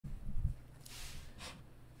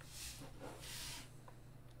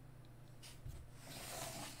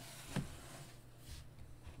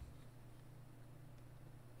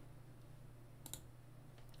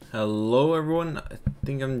Hello everyone, I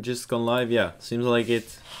think I'm just gone live. Yeah, seems like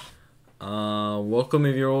it. Welcome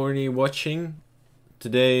if you're already watching.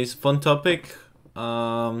 Today's fun topic.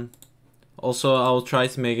 Also, I'll try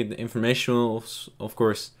to make it informational, of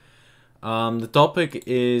course. The topic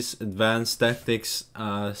is advanced tactics,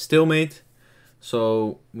 stalemate.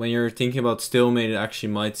 So when you're thinking about stalemate, it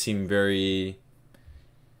actually might seem very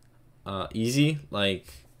easy,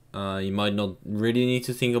 like you might not really need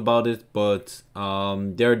to think about it, but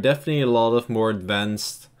there are definitely a lot of more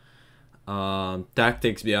advanced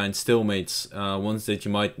tactics behind stalemates, ones that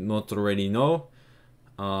you might not already know.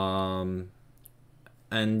 And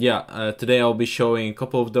yeah, today I'll be showing a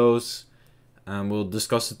couple of those and we'll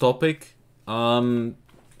discuss the topic.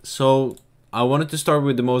 So I wanted to start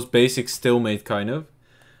with the most basic stalemate, kind of.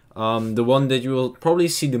 The one that you will probably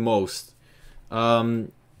see the most.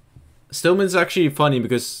 Stalemate is actually funny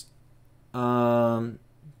because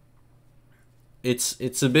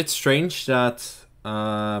it's a bit strange that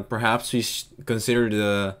perhaps we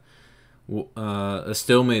consider a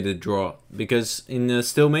stalemate a draw, because in a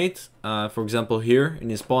stalemate, for example here in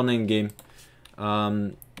his pawn endgame,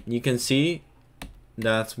 you can see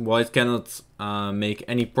that white cannot make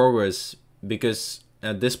any progress, because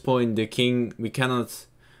at this point we cannot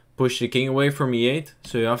push the king away from e8,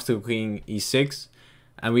 so you have to king e6.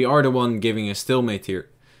 And we are the one giving a stalemate here.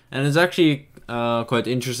 And it's actually quite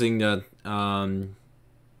interesting that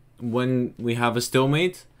when we have a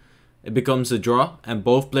stalemate, it becomes a draw and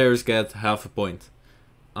both players get half a point.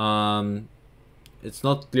 It's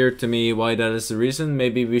not clear to me why that is the reason.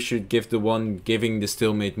 Maybe we should give the one giving the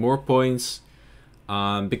stalemate more points.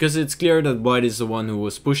 Because it's clear that white is the one who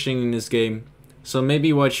was pushing in this game. So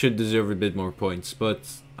maybe white should deserve a bit more points. But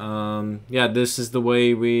yeah, this is the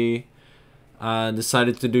way we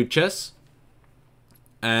decided to do chess.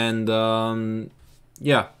 And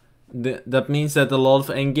yeah, that means that a lot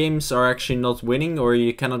of endgames are actually not winning, or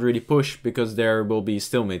you cannot really push because there will be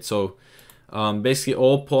stalemate. So basically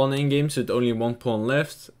all pawn endgames with only one pawn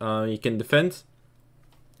left, you can defend.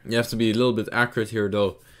 You have to be a little bit accurate here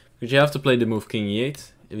though, because you have to play the move king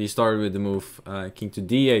e8. If you start with the move king to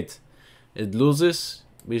d8, it loses,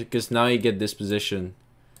 because now you get this position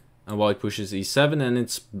and white pushes e7 and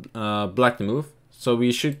it's black the move. So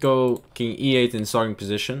we should go king e8 in starting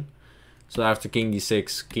position. So after king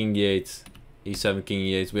d6, king d8, e7, king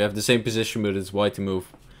e8, we have the same position, but it's white to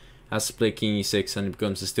move. Has to play king e6 and it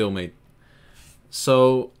becomes a stalemate.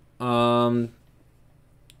 So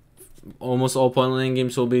almost all pawn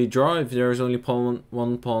endgames will be draw if there is only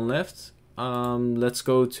one pawn left. Let's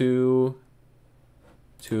go to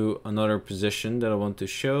another position that I want to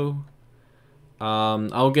show.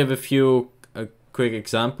 I'll give a few quick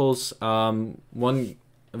examples. One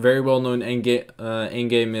very well-known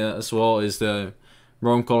endgame as well is the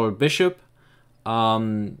maroon-colored bishop.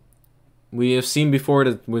 We have seen before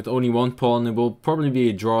that with only one pawn it will probably be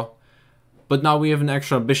a draw, but now we have an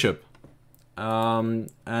extra bishop. And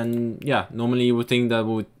yeah, normally you would think that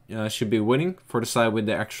would should be winning for the side with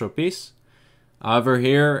the extra piece. However,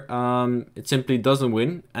 here it simply doesn't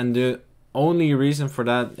win, and the only reason for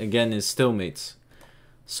that again is stalemates.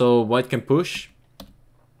 So white can push,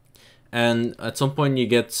 and at some point you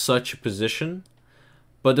get such a position.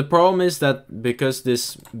 But the problem is that because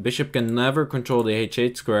this bishop can never control the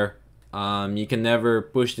h8 square, you can never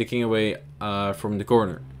push the king away from the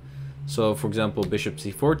corner. So for example, bishop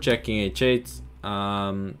c4 check, king h8.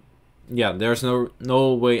 Yeah, there's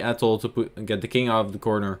no way at all to get the king out of the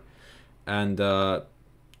corner. And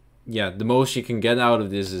yeah, the most you can get out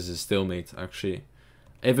of this is a stalemate, actually.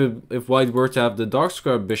 If white were to have the dark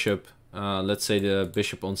square bishop, let's say the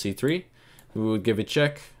bishop on c3, we would give a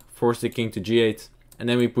check, force the king to g8, and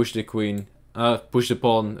then we push the queen, push the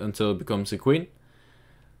pawn until it becomes a queen.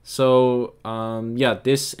 So yeah,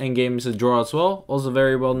 this endgame is a draw as well, also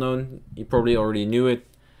very well known. You probably already knew it.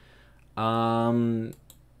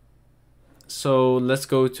 So let's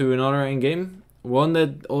go to another endgame, one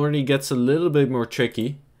that already gets a little bit more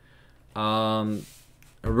tricky. A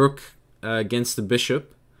rook against the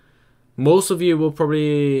bishop. Most of you will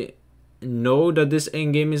probably know that this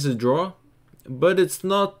endgame is a draw, but it's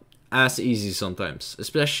not as easy sometimes,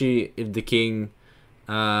 especially if the king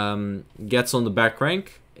gets on the back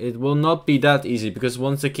rank. It will not be that easy, because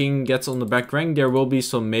once the king gets on the back rank, there will be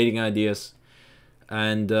some mating ideas.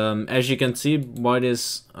 And as you can see, white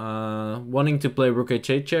is wanting to play rook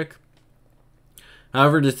h8 check.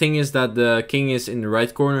 However, the thing is that the king is in the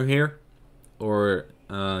right corner here, or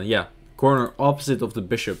yeah, corner opposite of the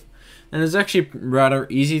bishop, and it's actually rather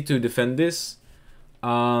easy to defend this,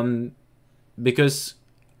 because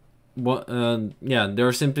yeah,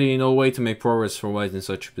 there's simply no way to make progress for white in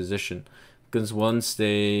such a position. because once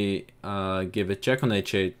they give a check on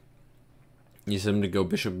h8, you simply go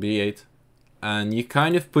bishop b8, and you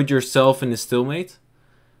kind of put yourself in a stalemate.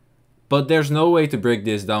 But there's no way to break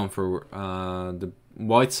this down for the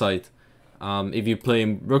white side. If you play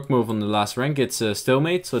rook move on the last rank, it's a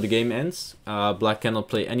stalemate, so the game ends. Black cannot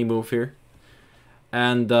play any move here.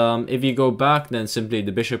 And if you go back, then simply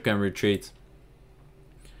the bishop can retreat.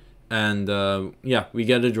 And yeah, we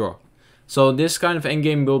get a draw. So this kind of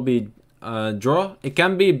endgame will be a draw. It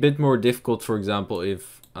can be a bit more difficult, for example,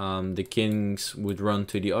 if the kings would run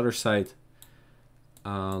to the other side.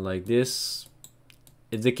 Like this.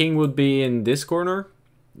 If the king would be in this corner,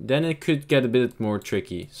 then it could get a bit more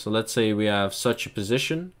tricky. So let's say we have such a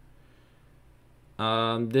position.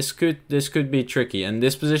 This could be tricky, and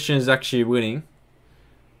this position is actually winning.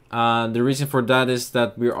 The reason for that is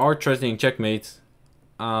that we are threatening checkmate.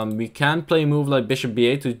 We can play a move like bishop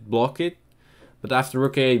b8 to block it, but after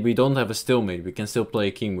rook a8 we don't have a stalemate. We can still play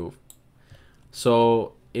a king move.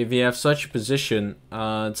 So if you have such a position,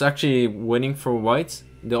 it's actually winning for white.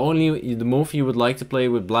 The move you would like to play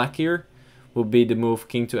with black here will be the move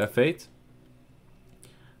king to f8,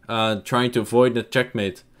 trying to avoid the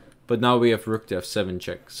checkmate. But now we have rook to f7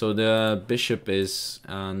 check, so the bishop is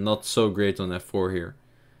not so great on f4 here.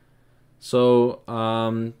 So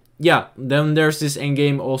yeah, then there's this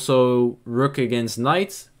endgame also rook against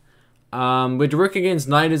knight. With rook against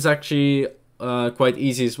knight is actually quite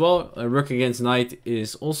easy as well. Rook against knight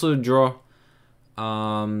is also a draw.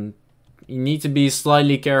 You need to be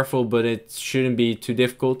slightly careful, but it shouldn't be too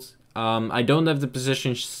difficult. I don't have the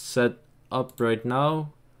position set up right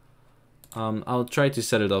now. I'll try to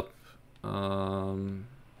set it up.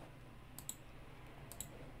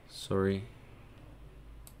 Sorry.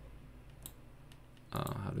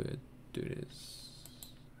 How do I do this?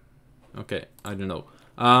 Okay, I don't know.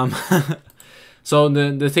 So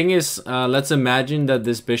the thing is, let's imagine that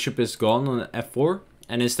this bishop is gone on f4,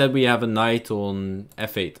 and instead we have a knight on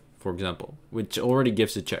f8. For example, which already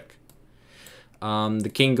gives a check.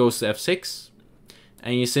 The king goes to f6,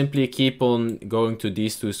 and you simply keep on going to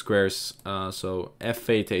these two squares. So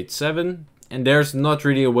f8, h7, and there's not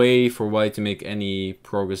really a way for white to make any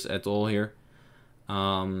progress at all here.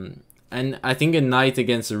 And I think a knight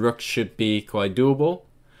against a rook should be quite doable.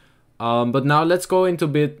 But now let's go into a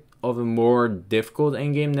bit of a more difficult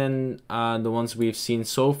endgame than the ones we've seen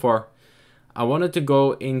so far. I wanted to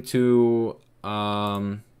go into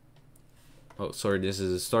oh, sorry, this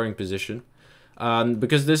is a starting position.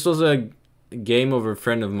 Because this was a game of a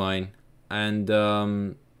friend of mine. And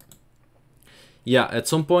yeah, at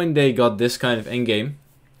some point they got this kind of endgame.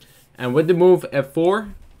 And with the move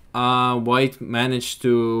f4, white managed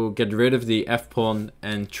to get rid of the f-pawn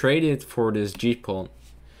and trade it for this g-pawn.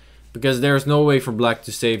 Because there's no way for black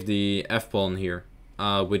to save the f-pawn here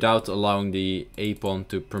without allowing the a-pawn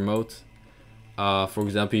to promote. For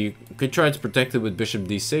example, you could try to protect it with bishop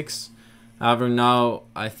d6. However, now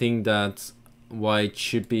I think that white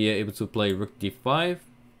should be able to play rook d5,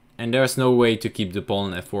 and there's no way to keep the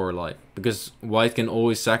pawn on f4 alive, because white can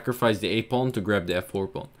always sacrifice the a-pawn to grab the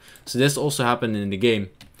f4 pawn. So this also happened in the game.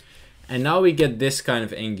 And now we get this kind of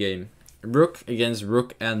endgame. Rook against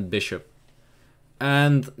rook and bishop.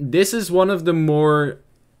 And this is one of the more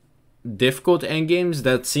difficult endgames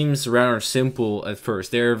that seems rather simple at first.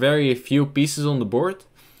 There are very few pieces on the board.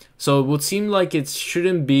 So it would seem like it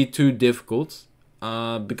shouldn't be too difficult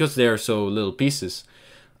because there are so little pieces.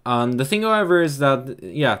 The thing, however, is that,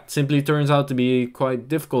 yeah, it simply turns out to be quite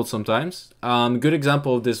difficult sometimes. A good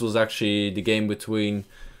example of this was actually the game between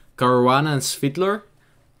Caruana and Svidler.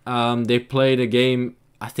 They played a game,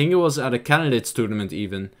 I think it was at a candidates tournament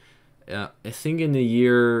even. I think in the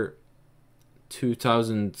year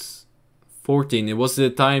 2014. It was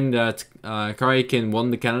the time that Karakin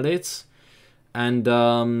won the candidates. And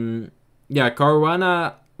yeah,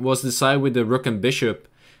 Caruana was the side with the rook and bishop.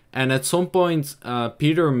 And at some point,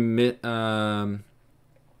 Peter...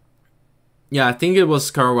 yeah, I think it was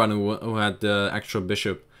Caruana who had the actual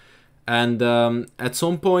bishop. And at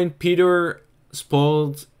some point, Peter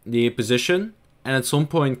spoiled the position. And at some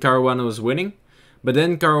point, Caruana was winning. But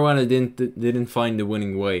then Caruana didn't find the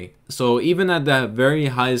winning way. So even at the very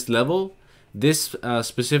highest level, this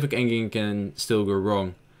specific endgame can still go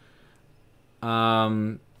wrong.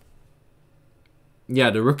 Yeah,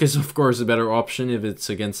 the rook is of course a better option if it's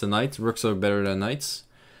against the knight. Rooks are better than knights.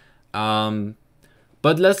 But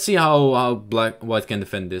let's see how white can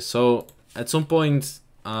defend this. So at some point,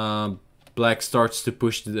 black starts to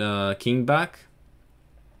push the king back.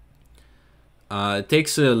 It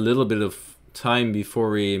takes a little bit of time before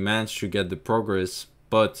we manage to get the progress,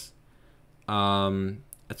 but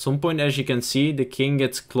At some point, as you can see, the king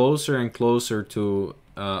gets closer and closer to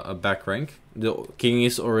a back rank. The king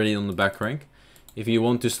is already on the back rank. If you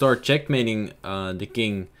want to start checkmating the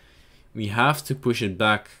king, we have to push it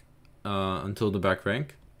back until the back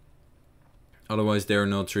rank. Otherwise, they're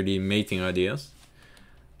not really mating ideas.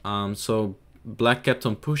 So black kept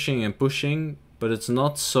on pushing and pushing, but it's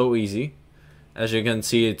not so easy. As you can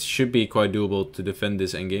see, it should be quite doable to defend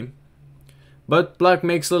this endgame. But black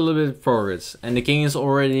makes a little bit of progress, and the king is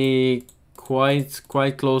already quite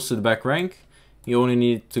close to the back rank. You only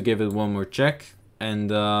need to give it one more check, and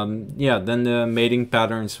yeah, then the mating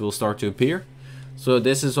patterns will start to appear. So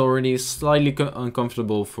this is already slightly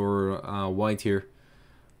uncomfortable for white here.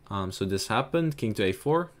 So this happened, king to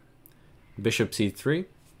a4, bishop c3.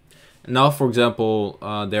 Now, for example,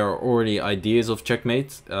 there are already ideas of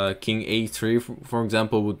checkmate. King a3, for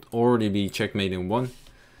example, would already be checkmate in 1.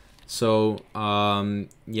 So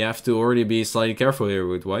you have to already be slightly careful here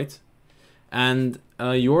with white. And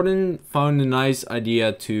Jordan found a nice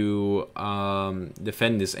idea to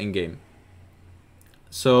defend this endgame.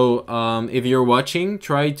 So if you're watching,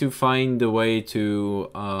 try to find a way to,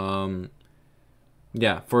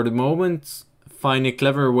 yeah, for the moment, find a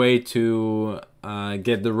clever way to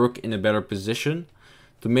get the rook in a better position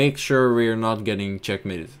to make sure we're not getting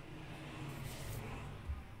checkmated.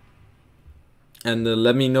 And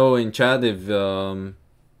let me know in chat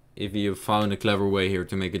if you found a clever way here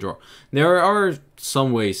to make a draw. There are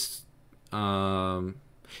some ways.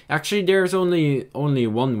 Actually, there's only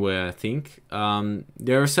one way, I think.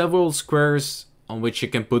 There are several squares on which you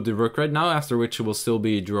can put the rook right now, after which it will still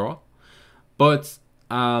be a draw. But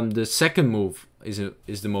the second move is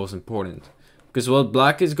the most important. Because what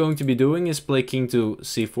black is going to be doing is play king to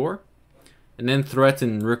c4. And then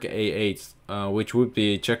threaten rook a8, which would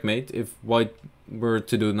be checkmate if white were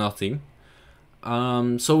to do nothing.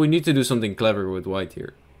 So we need to do something clever with white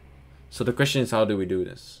here. So the question is, how do we do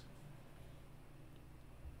this?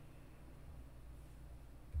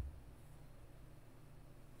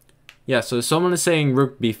 Yeah, so someone is saying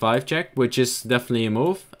rook b5 check, which is definitely a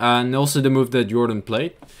move. And also the move that Jordan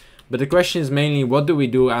played. But the question is mainly, what do we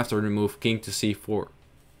do after the move king to c4?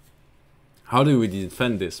 How do we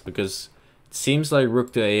defend this? Because it seems like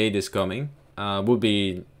rook to a8 is coming. Would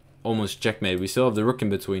be almost checkmate. We still have the rook in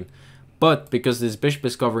between. But because this bishop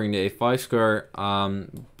is covering the a5 square,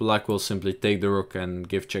 black will simply take the rook and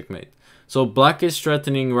give checkmate. So black is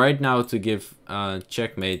threatening right now to give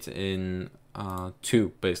checkmate in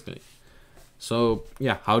 2, basically. So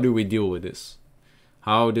yeah, how do we deal with this?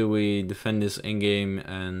 How do we defend this endgame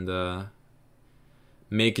and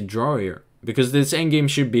make a draw here? Because this endgame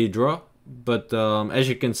should be a draw, but as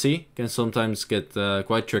you can see, can sometimes get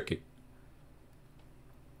quite tricky.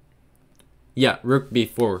 Yeah, rook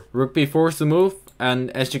b4. Rook b4 is the move,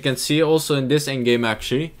 and as you can see also in this endgame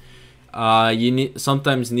actually, you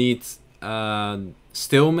sometimes need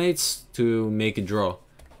stalemates to make a draw.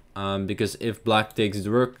 Because if black takes the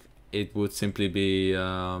rook, it would simply be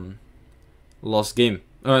lost game.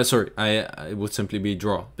 Sorry, it would simply be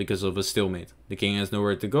draw because of a stalemate. The king has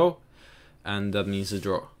nowhere to go, and that means a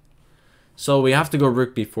draw. So we have to go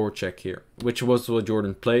rook b4 check here, which was what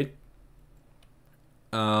Jordan played.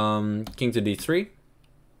 King to d3.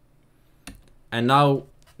 And now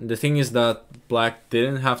the thing is that black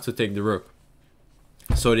didn't have to take the rook,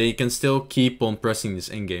 so they can still keep on pressing this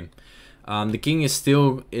endgame. The king is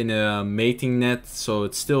still in a mating net, so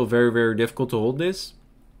it's still very difficult to hold this.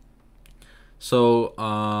 So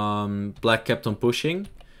black kept on pushing,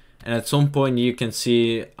 and at some point you can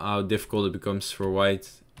see how difficult it becomes for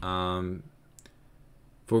white. For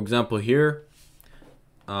example here,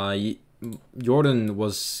 Jordan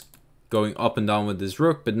was going up and down with this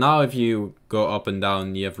rook, but now if you go up and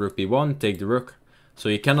down, you have rook b1, take the rook. So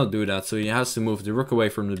he cannot do that, so he has to move the rook away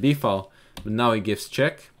from the b file. But now he gives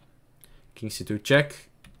check, king c2 check,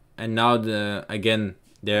 and now again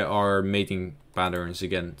there are mating patterns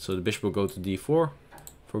again. So the bishop will go to d4,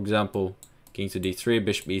 for example, king to d3,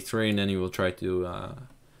 bishop e3, and then he will try to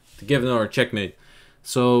give another checkmate.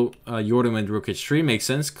 So Jordan went rook h3, makes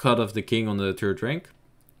sense, cut off the king on the third rank.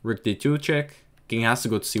 Rook d2 check, king has to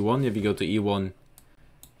go to c1. If you go to e1,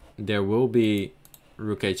 there will be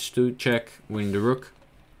rook h2 check, winning the rook.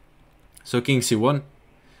 So king c1,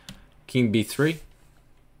 king b3.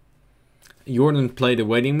 Jordan played a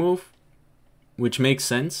waiting move, which makes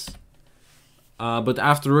sense. But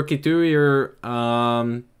after rook e2 here,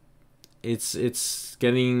 it's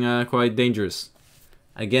getting quite dangerous.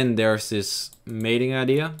 Again, there's this mating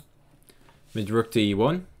idea with rook to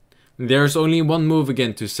e1. There's only one move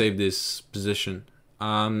again to save this position.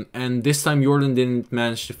 And this time Jordan didn't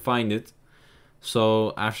manage to find it.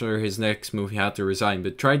 So after his next move, he had to resign.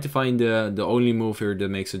 But try to find the only move here that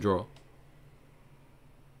makes a draw.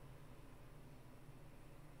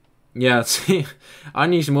 Yeah, see,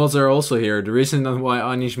 Anish mods are also here. The reason why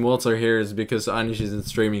Anish mods are here is because Anish isn't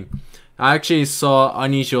streaming. I actually saw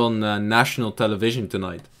Anish on national television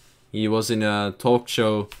tonight. He was in a talk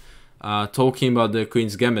show talking about the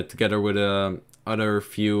Queen's Gambit together with other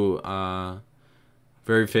few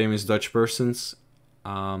very famous Dutch persons,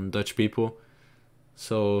 Dutch people.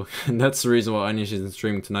 So that's the reason why Anish isn't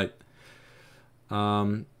streaming tonight.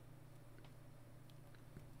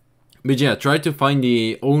 But yeah, try to find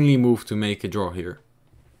the only move to make a draw here.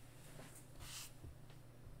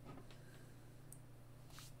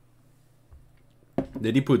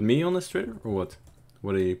 Did he put me on his Twitter or what?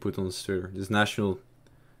 What did he put on his Twitter? This national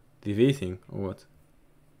TV thing or what?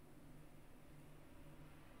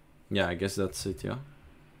 Yeah, I guess that's it, yeah. I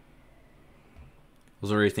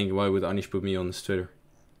was already thinking, why would Anish put me on his Twitter?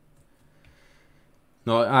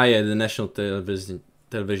 No, yeah, the national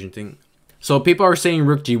television thing. So people are saying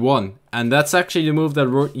rook g1, and that's actually the move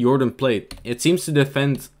that Jordan played. It seems to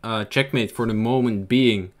defend checkmate for the moment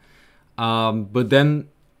being, but then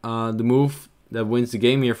the move that wins the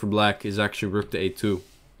game here for black is actually rook to a2.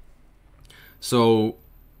 So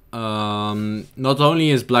not only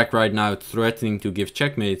is black right now threatening to give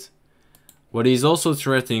checkmate, what he's also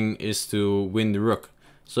threatening is to win the rook.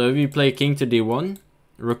 So if you play king to d1,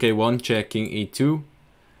 rook a1 check, king e2,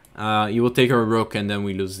 you will take our rook and then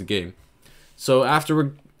we lose the game. So after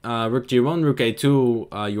rook g1, rook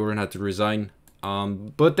a2, Jordan had to resign.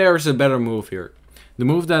 But there's a better move here. The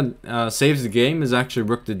move that saves the game is actually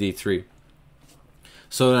rook to d3.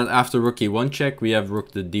 So that after rook e1 check, we have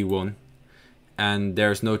rook to d1. And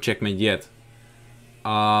there's no checkmate yet.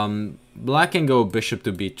 Black can go bishop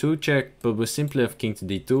to b2 check, but we simply have king to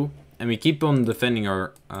d2. And we keep on defending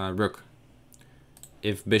our rook.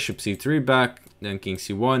 If bishop c3 back, then king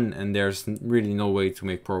c1, and there's really no way to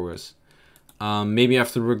make progress. Maybe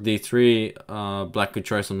after rook d3, black could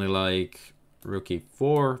try something like rook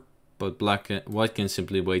e4, but white can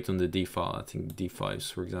simply wait on the d file. I think d5 is,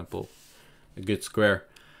 for example, a good square.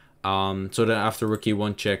 So that after rook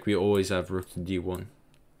e1 check, we always have rook to d1.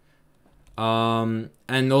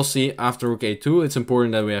 And also after rook a2, it's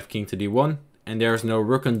important that we have king to d1, and there's no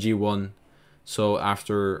rook on g1. So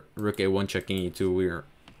after rook a1 checking e2, we're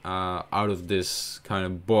out of this kind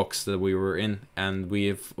of box that we were in, and we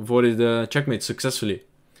have avoided the checkmate successfully.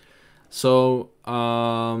 So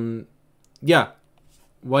yeah,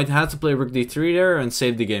 white had to play rook d3 there and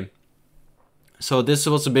save the game. So this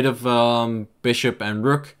was a bit of bishop and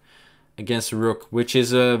rook against rook, which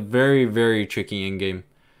is a very, very tricky endgame.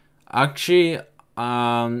 Actually,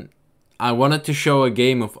 I wanted to show a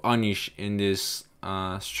game of Anish in this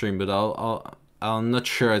stream, but I'm not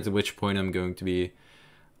sure at which point I'm going to be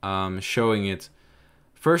showing it.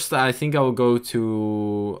 First, I think I will go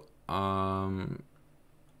to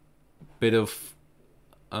bit of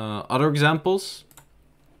other examples.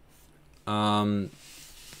 For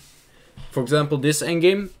example, this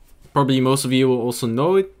endgame, probably most of you will also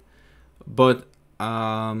know it, but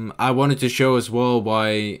I wanted to show as well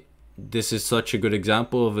why this is such a good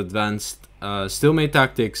example of advanced stalemate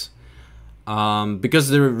tactics. Because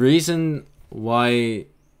the reason why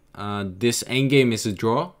this endgame is a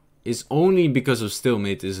draw is only because of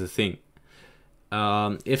stalemate is a thing.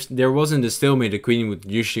 If there wasn't a stalemate, the queen would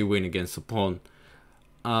usually win against the pawn.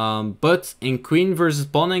 But in queen versus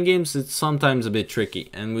pawn endgames, it's sometimes a bit tricky,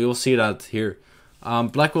 and we will see that here.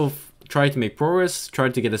 Black will try to make progress, try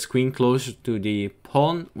to get his queen closer to the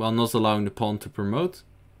pawn while not allowing the pawn to promote.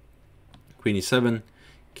 Queen e7,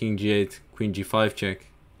 king g8, queen g5 check,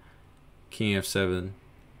 king f7,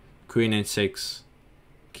 queen h6,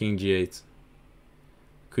 king g8,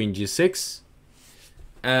 queen g6,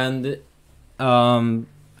 and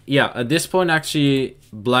yeah, at this point actually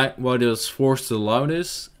black, while he was forced to allow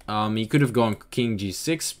this, he could have gone king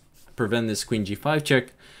g6, prevent this queen g5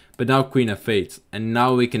 check, but now queen f8, and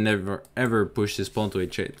now we can never ever push this pawn to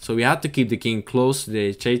h8. So we had to keep the king close to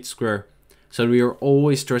the h8 square, so we are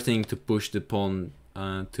always threatening to push the pawn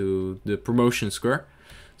to the promotion square.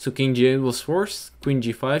 So king g8 was forced, queen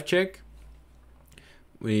g5 check.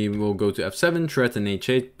 We will go to f7, threaten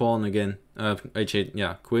h8, pawn again, h8,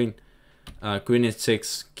 yeah, queen. Queen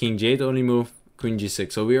h6, king g8 only move, queen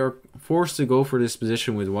g6. So we are forced to go for this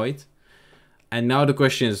position with white. And now the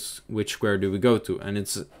question is, which square do we go to? And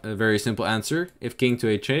it's a very simple answer. If king to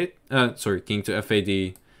h8, king to f8,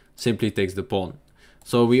 he simply takes the pawn.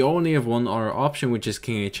 So we only have one other option, which is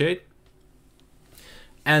king h8.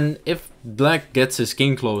 And if black gets his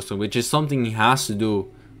king closer, which is something he has to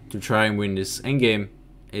do to try and win this endgame,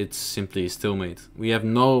 it's simply stalemate. We have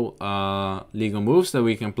no legal moves that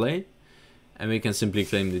we can play, and we can simply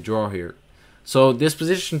claim the draw here. So this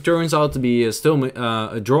position turns out to be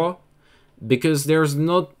a draw, because there's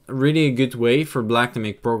not really a good way for black to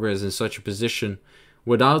make progress in such a position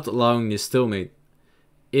without allowing this stalemate.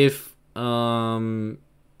 If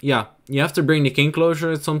yeah, you have to bring the king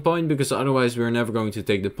closer at some point, because otherwise we're never going to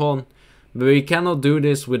take the pawn. But we cannot do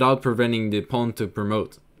this without preventing the pawn to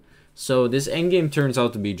promote. So this endgame turns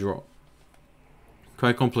out to be draw.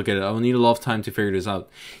 Quite complicated. I will need a lot of time to figure this out.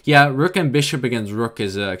 Yeah, rook and bishop against rook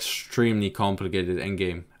is an extremely complicated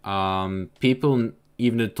endgame. People,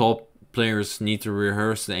 even the top players, need to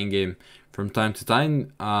rehearse the endgame from time to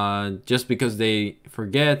time, just because they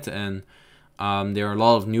forget, and there are a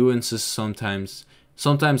lot of nuances sometimes.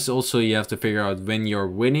 Sometimes also you have to figure out when you're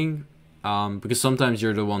winning, because sometimes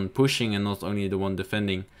you're the one pushing and not only the one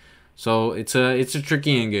defending. So it's a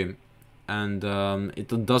tricky endgame, and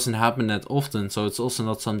it doesn't happen that often, so it's also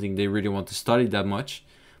not something they really want to study that much.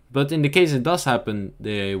 But in the case it does happen,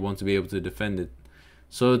 they want to be able to defend it.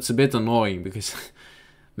 So it's a bit annoying, because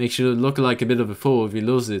makes you look like a bit of a fool if you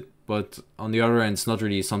lose it, but on the other hand, it's not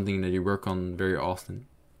really something that you work on very often.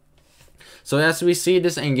 So as we see,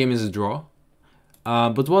 this endgame is a draw.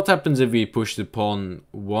 But what happens if we push the pawn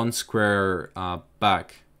one square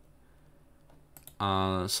back?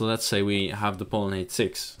 So let's say we have the pawn on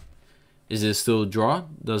h6. Is this still a draw?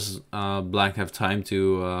 Does black have time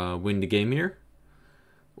to win the game here?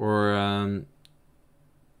 Or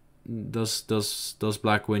does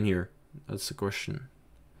black win here? That's the question.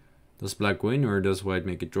 Does black win, or does white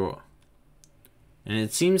make a draw? And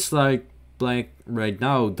it seems like black right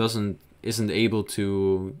now isn't able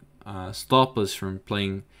to stop us from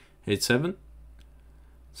playing h7.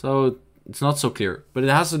 So it's not so clear, but it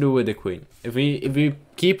has to do with the queen. If we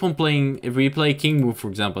keep on playing, if we play king move, for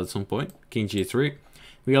example, at some point, king g3,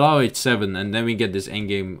 we allow h7, and then we get this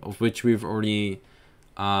endgame, of which we've already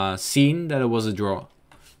seen that it was a draw.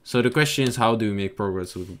 So the question is, how do we make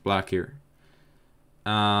progress with black here?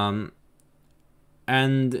 And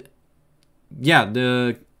yeah,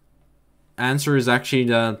 the answer is actually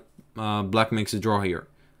that black makes a draw here.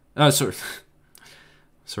 Sorry,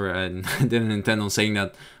 sorry, I didn't intend on saying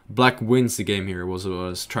that. Black wins the game here, was what I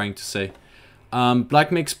was trying to say.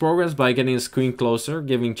 Black makes progress by getting his queen closer,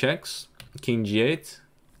 giving checks. King g8,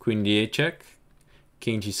 queen d8 check,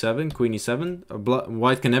 king g7, queen e7.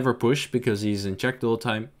 White can never push because he's in check the whole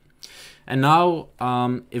time. And now,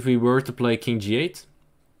 if we were to play king g8,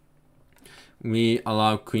 we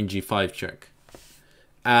allow queen g5 check.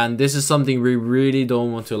 And this is something we really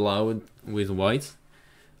don't want to allow with white.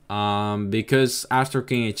 Because after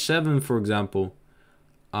king h7, for example,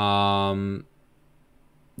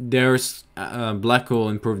 there's black will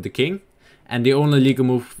improve the king, and the only legal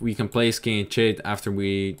move we can play is king h8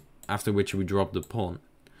 after which we drop the pawn.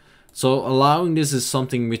 So allowing this is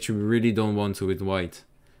something which we really don't want to with white,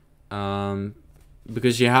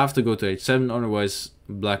 because you have to go to h7, otherwise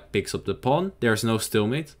black picks up the pawn. There's no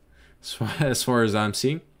stalemate as far as I'm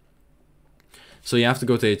seeing, so you have to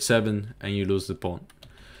go to h7 and you lose the pawn.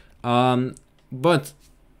 But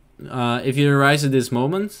if you rise at this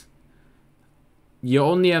moment, you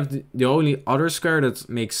only have the only other square that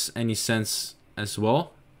makes any sense as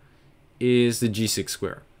well is the g6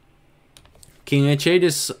 square. King h8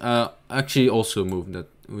 is actually also a move that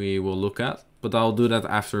we will look at, but I'll do that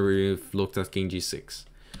after we've looked at king g6.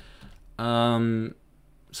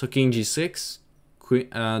 So king g6.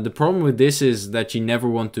 The problem with this is that you never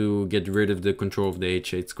want to get rid of the control of the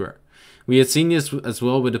h8 square. We had seen this as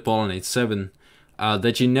well with the pawn on h7,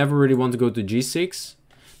 that you never really want to go to g6,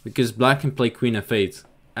 because black can play queen f8,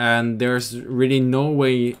 and there's really no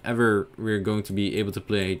way ever we're going to be able to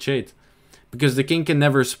play h8, because the king can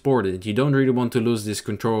never support it. You don't really want to lose this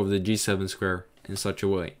control of the g7 square in such a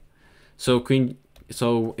way. So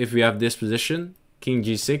if we have this position, king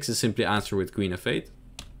g6 is simply answered with queen f8,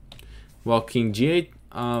 while king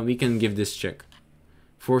g8, we can give this check.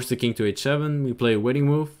 Force the king to h7, we play a winning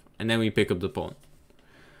move, and then we pick up the pawn.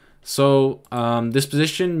 So this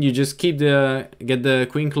position, you just get the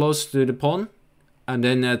queen close to the pawn, and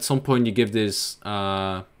then at some point you give this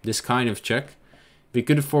this kind of check. We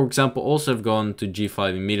could, for example, also have gone to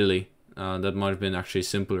g5 immediately. That might have been actually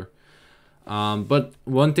simpler. But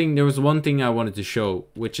there was one thing I wanted to show,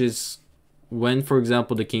 which is when, for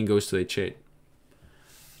example, the king goes to h8.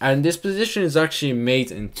 And this position is actually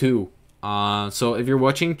mate in 2. So if you're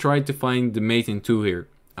watching, try to find the mate in 2 here.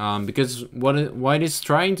 Because what it's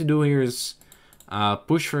trying to do here is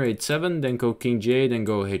push for h7, then go king g8, then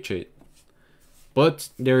go h8. But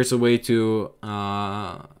there is a way to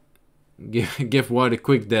give white a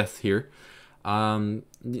quick death here.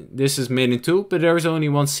 this is made in two, but there is only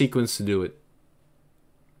one sequence to do it.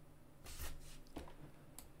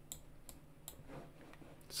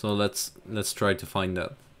 So let's try to find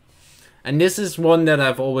that. And this is one that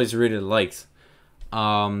I've always really liked.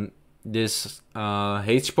 This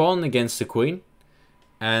h-pawn against the queen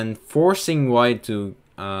and forcing white to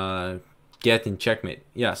get in checkmate.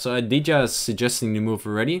 Yeah, so Aditya is suggesting the move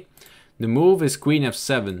already. The move is queen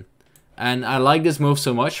f7. And I like this move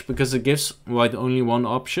so much because it gives white only one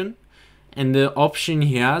option. And the option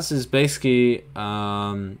he has is basically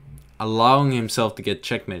allowing himself to get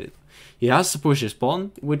checkmated. He has to push his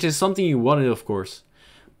pawn, which is something he wanted, of course.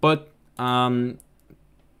 But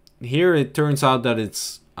here it turns out that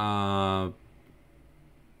it's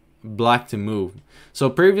black to move.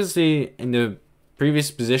 So previously, in the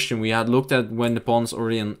previous position, we had looked at when the pawn's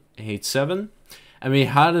already on h7. And we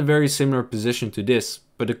had a very similar position to this.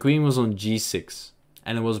 But the queen was on g6.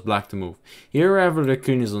 And it was black to move. Here, however, the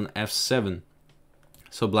queen is on f7.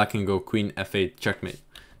 So black can go queen f8 checkmate.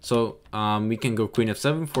 So we can go queen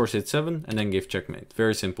f7, force h7, and then give checkmate.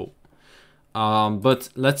 Very simple. But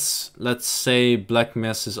let's say black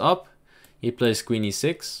messes up. He plays queen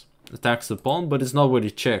e6, attacks the pawn, but it's not with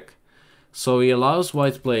a check. So he allows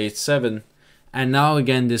white to play h7, and now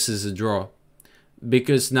again this is a draw.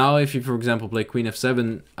 Because now if you, for example, play queen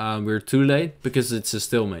f7, we're too late because it's a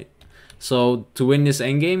stalemate. So to win this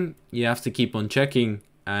endgame, you have to keep on checking,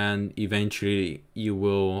 and eventually you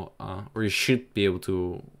will, or you should be able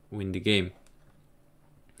to win the game.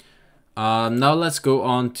 Now let's go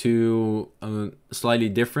on to a slightly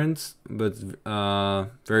different but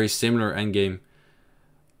very similar endgame.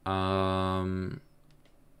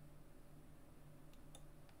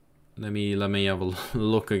 Let me have a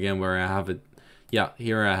look again where I have it. Yeah,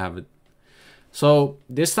 here I have it. So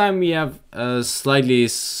this time we have a slightly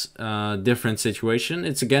different situation.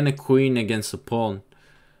 It's again a queen against a pawn,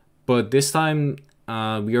 but this time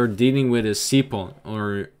we are dealing with a c pawn,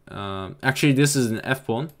 or actually this is an f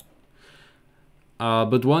pawn.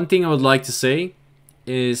 But one thing I would like to say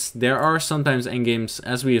is there are sometimes endgames,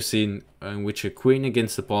 as we have seen, in which a queen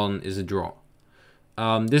against a pawn is a draw.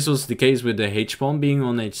 This was the case with the h pawn being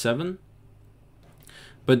on h7.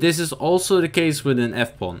 But this is also the case with an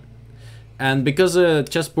f pawn. And because the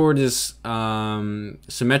chessboard is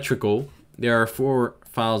symmetrical, there are 4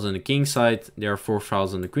 files on the king side, there are 4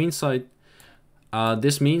 files on the queen side.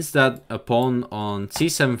 This means that a pawn on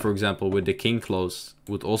c7, for example, with the king closed,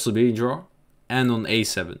 would also be a draw. And on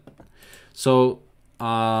a7. So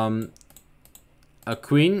a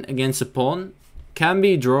queen against a pawn can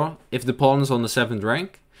be a draw if the pawn is on the 7th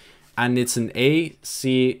rank and it's an a,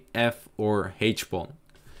 c, f or h pawn.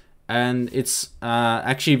 And it's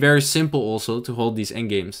actually very simple also to hold these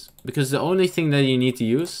endgames, because the only thing that you need to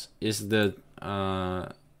use is the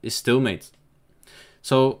stalemate.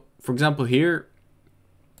 So for example here,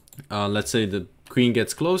 let's say the queen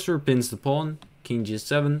gets closer, pins the pawn, king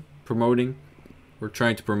g7, promoting. We're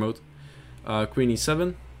trying to promote. Queen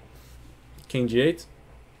e7, king g8.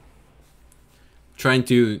 Trying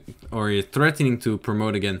to, or you're threatening to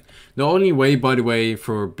promote again. The only way, by the way,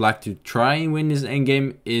 for black to try and win this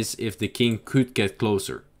endgame is if the king could get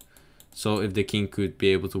closer. So if the king could be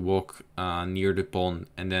able to walk near the pawn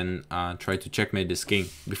and then try to checkmate this king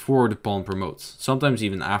before the pawn promotes. Sometimes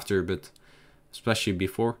even after, but especially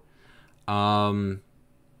before. So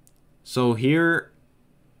here,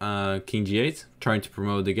 king g8, trying to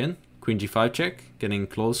promote again. Queen g5 check, getting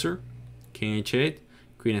closer. King h8,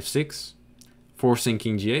 queen f6, forcing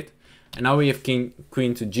king g8. And now we have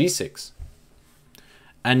queen to g6.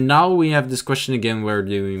 And now we have this question again, where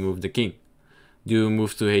do we move the king? Do we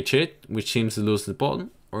move to h8, which seems to lose the pawn?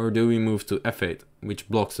 Or do we move to f8, which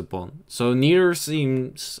blocks the pawn? So neither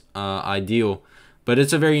seems ideal, but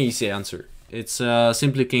it's a very easy answer. It's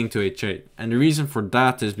simply king to h8. And the reason for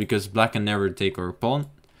that is because black can never take our pawn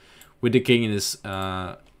with the king in this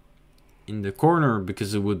in the corner,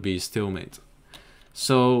 because it would be stalemate.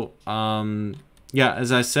 So yeah,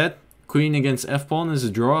 as I said, queen against f pawn is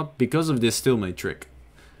a draw because of this stalemate trick.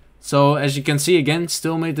 So as you can see, again,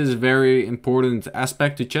 stalemate is a very important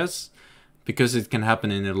aspect to chess because it can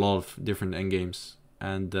happen in a lot of different endgames.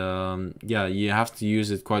 And yeah, you have to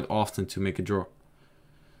use it quite often to make a draw.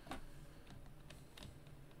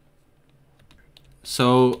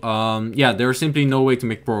 So yeah, there's simply no way to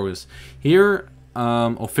make progress. Here,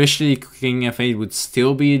 officially king f8 would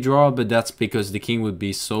still be a draw, but that's because the king would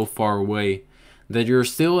be so far away that you're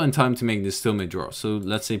still in time to make this stalemate draw. So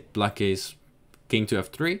let's say black case king to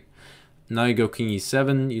f3. Now you go king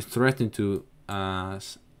e7, you threaten to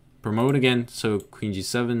promote again, so queen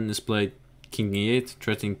g7 is played, king e8,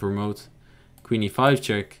 threatening promote, queen e5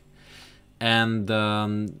 check. And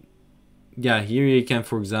yeah, here you can,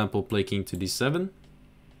 for example, play king to d7.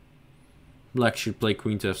 Black should play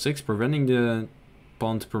queen to f6, preventing the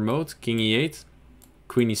pawn to promote. King e8,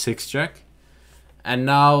 queen e6 check. And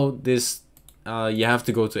now this, you have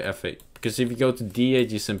to go to f8. Because if you go to d8,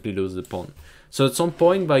 you simply lose the pawn. So at some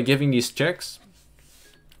point, by giving these checks,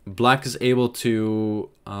 black is able to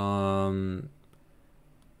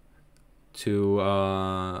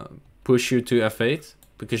push you to f8,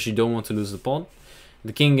 because you don't want to lose the pawn.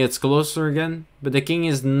 The king gets closer again, but the king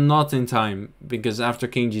is not in time, because after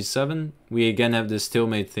king g7, we again have this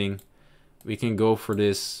stalemate thing. We can go for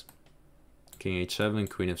this king h7,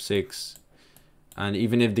 queen f6, and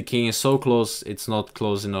even if the king is so close, it's not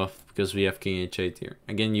close enough, because we have king h8 here.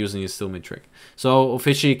 Again, using a stalemate trick. So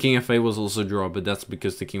officially king f8 was also a draw, but that's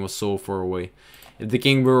because the king was so far away. If the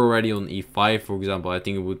king were already on e5, for example, I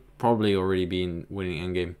think it would probably already be in winning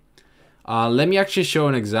endgame. Let me actually show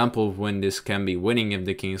an example of when this can be winning if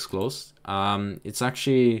the king is close. It's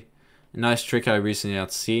actually a nice trick I recently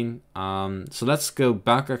had seen. So let's go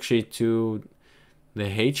back actually to the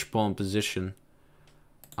h-pawn position.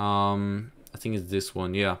 I think it's this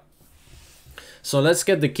one, yeah. So let's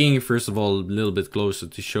get the king first of all a little bit closer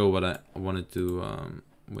to show what I wanted to.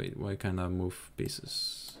 Wait, why can't I move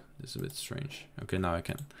pieces? This is a bit strange. Okay, now I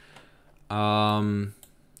can.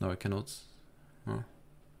 No, I cannot. Oh.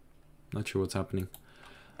 Not sure what's happening.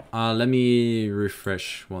 Let me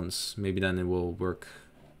refresh once. Maybe then it will work.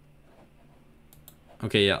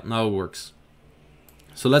 Okay, yeah, now it works.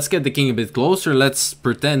 So let's get the king a bit closer. Let's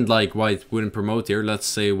pretend like white wouldn't promote here. Let's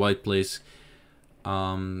say white plays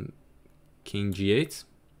king g8.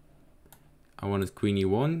 I wanted queen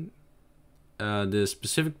e1. The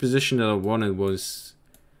specific position that I wanted was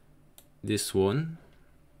this one.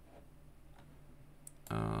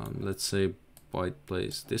 Let's say white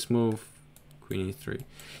plays this move, queen e3.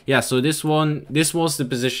 Yeah, so this was the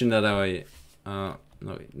position that I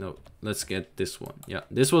no, let's get this one. Yeah,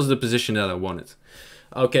 this was the position that I wanted.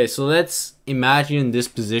 Okay, so let's imagine this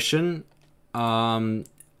position, and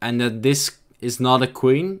that this is not a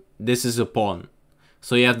queen, this is a pawn.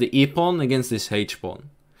 So you have the e pawn against this h pawn.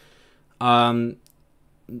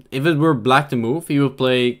 If it were black to move, he would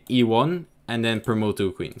play e1 and then promote to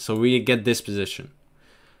a queen. So we get this position.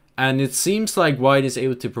 And it seems like white is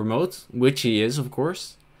able to promote, which he is, of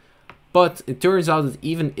course. But it turns out that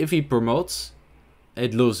even if he promotes,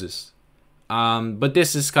 it loses. But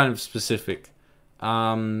this is kind of specific.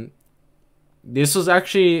 This was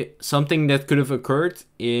actually something that could have occurred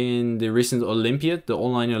in the recent Olympiad, the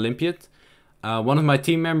online Olympiad. One of my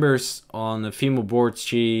team members on a female board,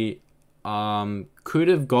 she could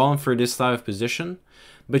have gone for this type of position.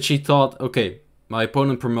 But she thought, okay, my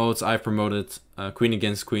opponent promotes, I promoted, queen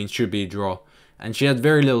against queen should be a draw. And she had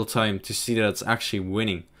very little time to see that it's actually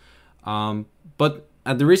winning. But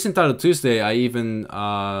at the recent Title Tuesday, I even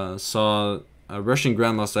saw a Russian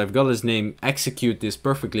grandmaster, I've got his name, execute this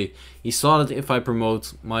perfectly. He saw that if I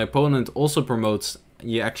promote, my opponent also promotes,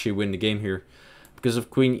 you actually win the game here. Because of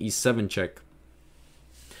queen e7 check.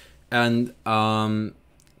 And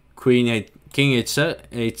king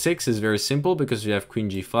h6 is very simple, because you have queen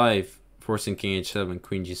g5, forcing king h7,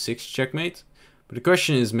 queen g6 checkmate. But the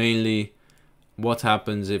question is mainly, what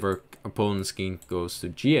happens if our opponent's king goes to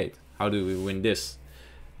g8? How do we win this?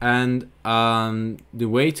 And the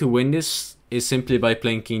way to win this is simply by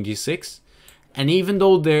playing king g6. And even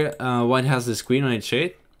though there white has this queen on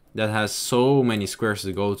h8 that has so many squares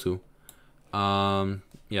to go to,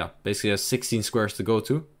 yeah, basically has 16 squares to go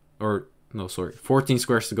to, or no, sorry, 14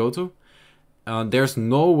 squares to go to. There's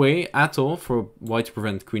no way at all for white to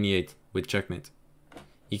prevent queen e8 with checkmate.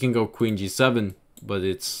 You can go queen g7, but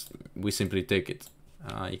we simply take it.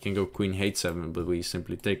 You can go queen h7, but we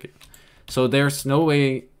simply take it. So there's no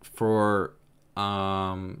way for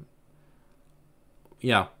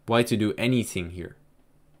yeah, white to do anything here.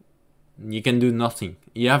 You can do nothing.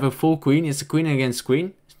 You have a full queen. It's a queen against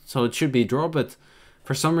queen, so it should be a draw, but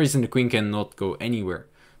for some reason the queen cannot go anywhere.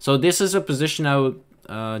 So this is a position I would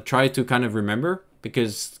try to kind of remember,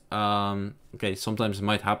 because okay, sometimes it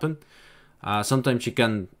might happen. Sometimes you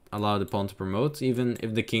can allow the pawn to promote, even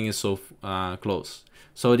if the king is so close.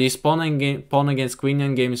 So these pawn against queen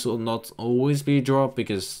endgames will not always be a draw,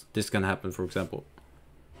 because this can happen, for example.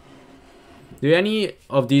 Do any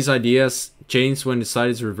of these ideas change when the side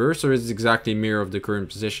is reversed, or is it exactly a mirror of the current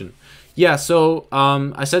position? Yeah, so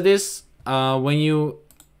I said this, when you...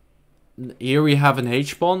 Here we have an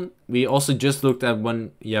h-pawn. We also just looked at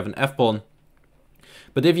when you have an f-pawn.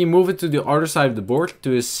 But if you move it to the other side of the board,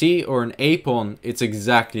 to a c or an a pawn, it's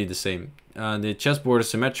exactly the same. The chessboard is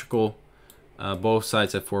symmetrical. Both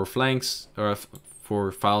sides have 4 flanks, or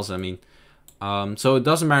 4 files, I mean. So it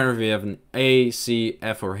doesn't matter if you have an A, C,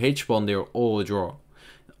 F, or H pawn, they're all a draw.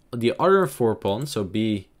 The other 4 pawns, so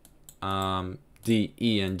B, D,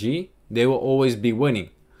 E, and G, they will always be winning.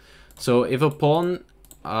 So if a pawn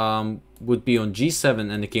would be on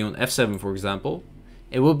G7 and the king on F7, for example,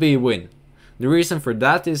 it will be a win. The reason for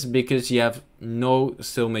that is because you have no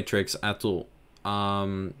stalemate tricks at all.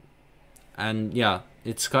 And yeah,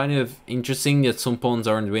 it's kind of interesting that some pawns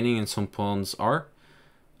aren't winning and some pawns are.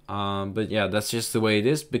 But yeah, that's just the way it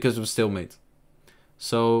is because of stalemate.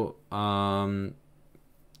 So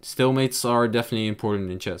stalemates are definitely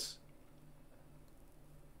important in chess.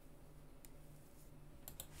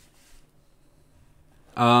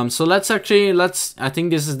 So I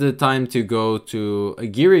think this is the time to go to a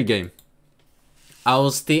Geary game.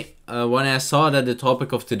 When I saw that the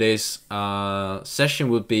topic of today's session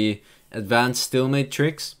would be advanced stalemate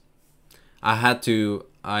tricks,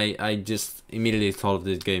 I just immediately thought of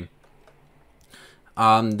this game.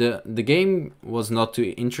 The game was not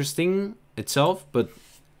too interesting itself, but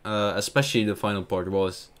especially the final part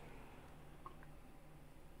was.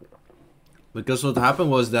 Because what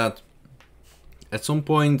happened was that at some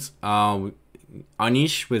point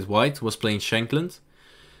Anish with white was playing Shankland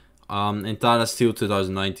in Tata Steel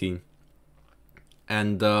 2019.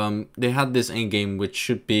 And they had this endgame which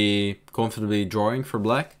should be comfortably drawing for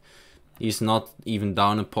black. He's not even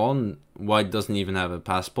down a pawn. White doesn't even have a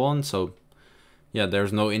passed pawn, so yeah,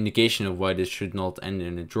 there's no indication of why this should not end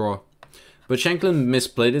in a draw. But Shankland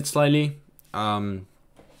misplayed it slightly. The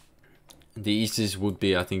easiest would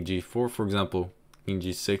be, I think, G4, for example. King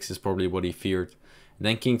G6 is probably what he feared.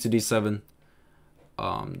 Then King to D7.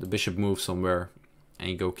 The bishop moves somewhere,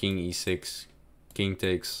 and you go King E6. King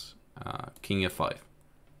takes, King F5.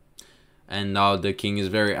 And now the king is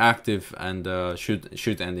very active and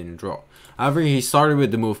should end in a draw. However, he started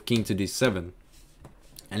with the move King to D7.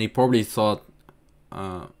 And he probably thought,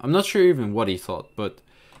 I'm not sure even what he thought, but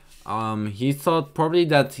he thought probably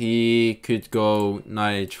that he could go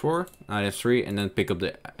Knight H4, Knight F3, and then pick up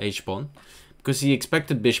the H pawn. Because he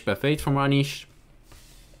expected Bishop F8 from Anish.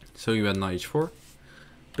 So you had Knight H4.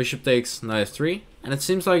 Bishop takes Knight F3. And it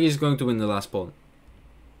seems like he's going to win the last pawn.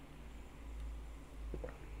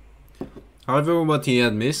 However, what he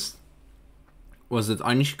had missed was that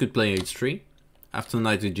Anish could play H3 after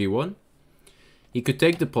Knight to G1. He could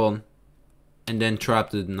take the pawn and then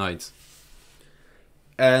trap the knight.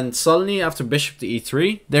 And suddenly, after Bishop to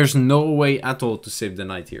E3, there's no way at all to save the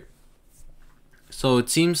knight here. So it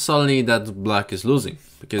seems suddenly that black is losing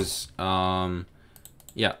because,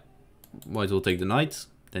 yeah, white will take the knight,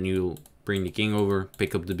 then you'll bring the king over,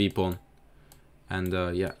 pick up the b pawn, and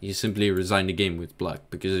yeah, you simply resign the game with black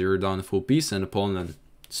because you're down a full piece and a pawn, and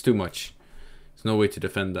it's too much. There's no way to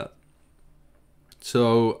defend that.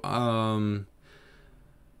 So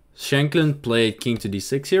Shankland played king to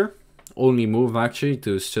d6 here, only move actually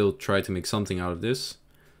to still try to make something out of this,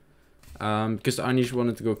 because Anish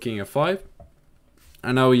wanted to go king f5,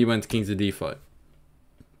 and now he went king to d5.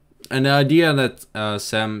 And the idea that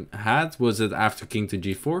Sam had was that after king to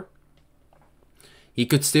g4, he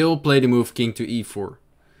could still play the move king to e4.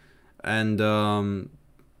 And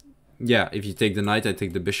yeah, if you take the knight, I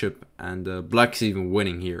take the bishop, and black's even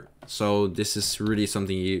winning here. So this is really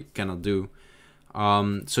something you cannot do.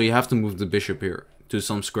 So you have to move the bishop here to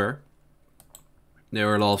some square. There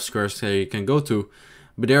are a lot of squares that you can go to,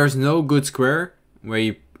 but there is no good square where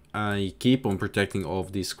you keep on protecting all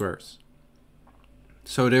of these squares.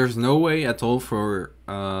 So there's no way at all for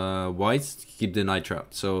white to keep the knight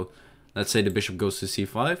trapped. So let's say the bishop goes to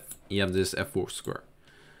c5, you have this f4 square.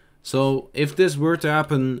 So if this were to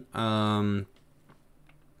happen,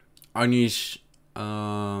 Anish,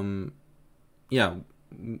 yeah,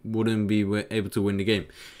 wouldn't be able to win the game.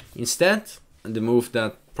 Instead, the move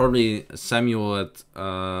that probably Samuel had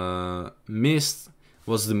missed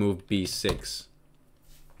was the move b6.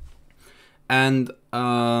 And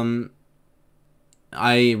I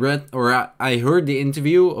heard the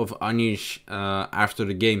interview of Anish after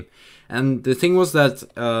the game, and the thing was that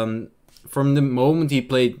from the moment he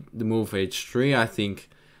played the move h3, I think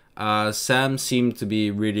Sam seemed to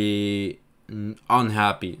be really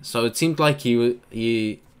unhappy. So it seemed like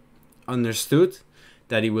he understood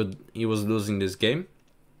that he was losing this game,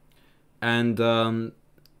 and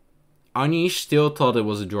Anish still thought it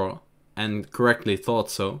was a draw, and correctly thought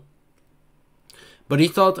so. But he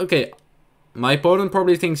thought, okay, my opponent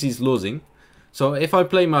probably thinks he's losing, so if I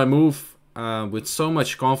play my move with so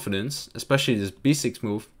much confidence, especially this b6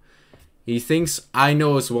 move, he thinks I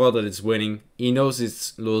know as well that it's winning, he knows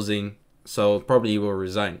it's losing, so probably he will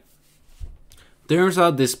resign. Turns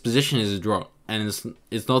out this position is a draw, and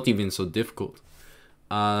it's not even so difficult.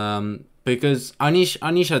 because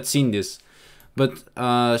Anish had seen this, but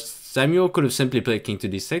Samuel could have simply played king to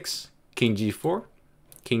d6, king g4,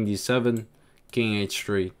 king d7, king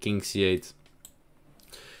h3, king c8.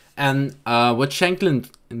 And what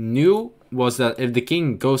Shankland knew was that if the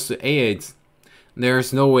king goes to a8,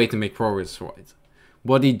 there's no way to make progress for white.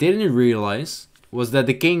 What he didn't realize was that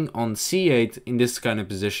the king on c8 in this kind of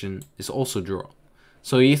position is also draw.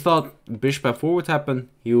 So he thought bishop f4 would happen,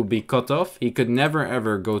 he would be cut off, he could never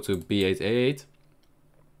ever go to b8, a8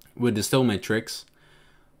 with the stalemate tricks.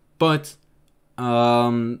 But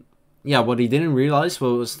yeah, what he didn't realize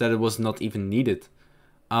was that it was not even needed.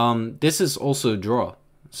 This is also a draw,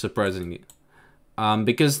 surprisingly.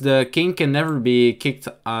 Because the king can never be kicked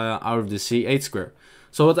out of the c8 square.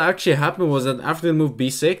 So what actually happened was that after the move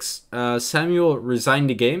b6, Samuel resigned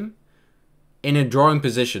the game in a drawing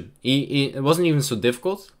position. It wasn't even so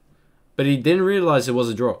difficult, but he didn't realize it was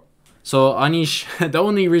a draw. So Anish, the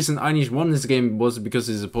only reason Anish won this game was because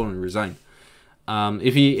his opponent resigned.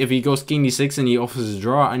 If he goes king d6 and he offers a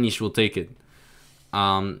draw, Anish will take it.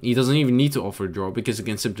 He doesn't even need to offer a draw because he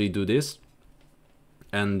can simply do this.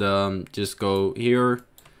 And just go here.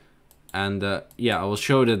 And yeah, I will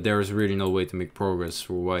show that there is really no way to make progress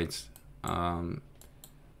for white.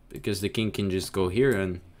 Because the king can just go here.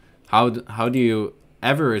 And how do you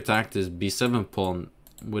ever attack this b7 pawn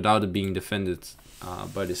without it being defended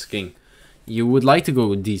by this king? You would like to go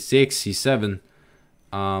with d6, c7.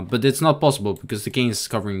 But it's not possible because the king is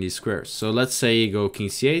covering these squares. So let's say you go king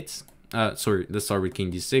c8. Sorry, let's start with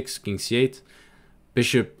king d6, king c8,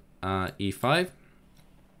 bishop e5.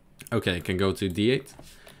 Okay, I can go to d8.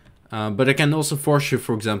 But I can also force you,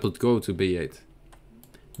 for example, to go to b8.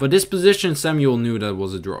 But this position, Samuel knew that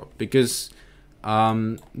was a draw. Because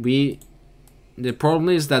the problem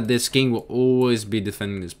is that this king will always be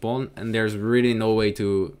defending this pawn. And there's really no way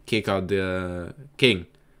to kick out the king.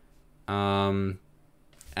 And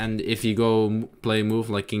if you go play a move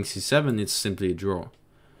like king c7, it's simply a draw.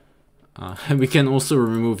 We can also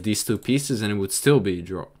remove these two pieces and it would still be a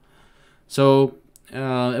draw. So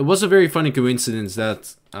it was a very funny coincidence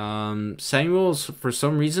that Samuel, for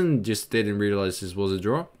some reason, just didn't realize this was a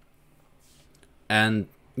draw. And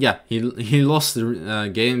yeah, he lost the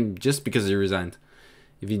game just because he resigned.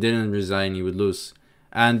 If he didn't resign, he would lose.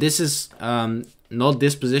 And this is not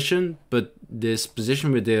this position, but this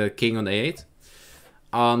position with the king on a8.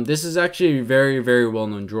 This is actually a very, very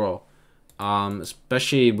well-known draw.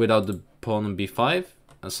 Especially without the pawn on b5.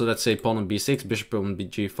 So let's say pawn on b6, bishop on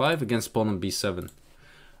g5 against pawn on b7.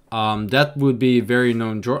 That would be a very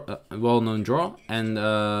well-known draw, and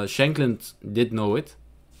Shankland did know it,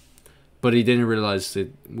 but he didn't realize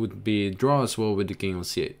it would be a draw as well with the king on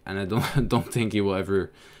c8, and I don't think he will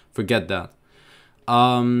ever forget that.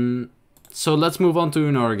 So let's move on to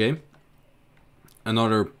another game,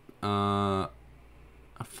 another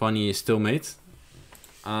funny stalemate.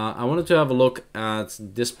 I wanted to have a look at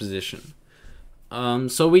this position.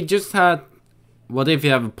 So we just had, what if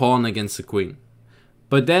you have a pawn against a queen?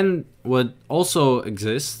 But then what also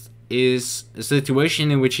exists is a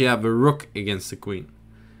situation in which you have a rook against the queen.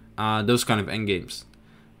 Those kind of endgames.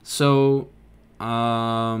 So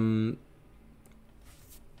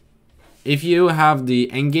if you have the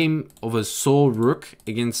endgame of a sole rook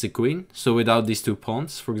against the queen, so without these two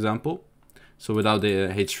pawns, for example, so without the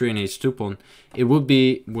h3 and h2 pawn, it would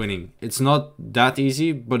be winning. It's not that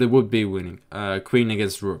easy, but it would be winning. Queen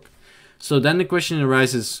against rook. So then the question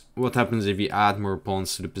arises, what happens if you add more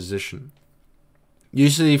pawns to the position?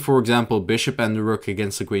 Usually, for example, bishop and the rook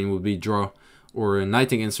against the queen would be draw, or a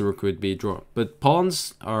knight against the rook would be draw. But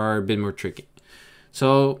pawns are a bit more tricky.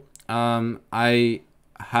 So I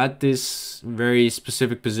had this very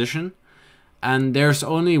specific position, and there's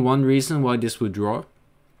only one reason why this would draw.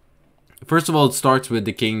 First of all, it starts with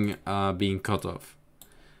the king being cut off.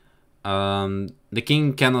 The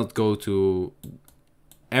king cannot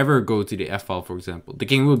ever go to the f file, for example. The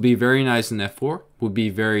king would be very nice in f4, would be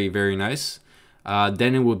very, very nice.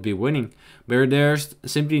 Then it would be winning. But there's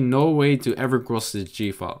simply no way to ever cross this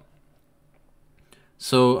g file.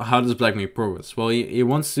 So how does black make progress? Well, he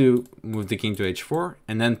wants to move the king to h4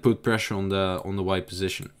 and then put pressure on the white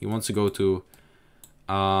position. He wants to go to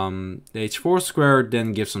the h4 square,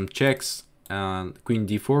 then give some checks, queen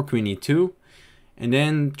d4, queen e2, and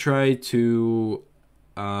then try to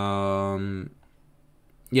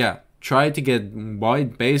try to get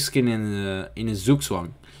white basically in a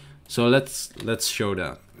zugzwang. So let's show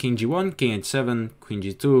that. King g1, king h7, queen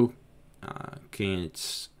g2, king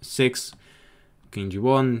h6, king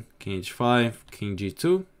g1, king h5, king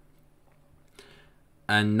g2.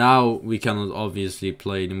 And now we cannot obviously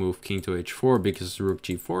play the move king to h4 because rook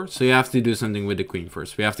g4. So you have to do something with the queen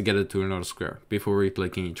first. We have to get it to another square before we play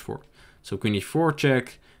king h4. So queen h4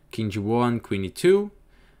 check, king g1, queen e2.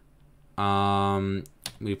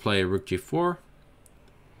 We play rook g4,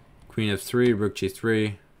 queen f3, rook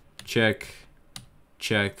g3, check,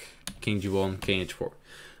 check, king g1, king h4.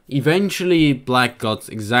 Eventually, black got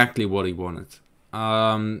exactly what he wanted.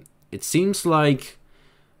 It seems like,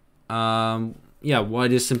 yeah,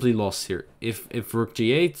 white is simply lost here. If rook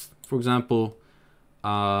g8, for example,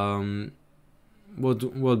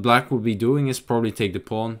 what black would be doing is probably take the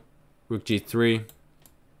pawn, rook g3,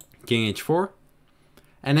 king h4,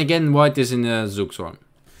 and again white is in a zugzwang.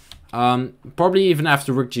 Probably even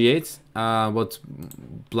after rook g8, what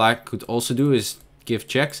black could also do is give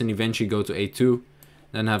checks and eventually go to a2,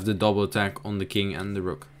 then have the double attack on the king and the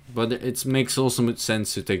rook. But it makes also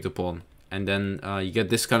sense to take the pawn, and then you get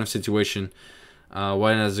this kind of situation.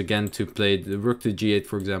 White has again to play the rook to g8,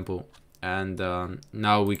 for example, and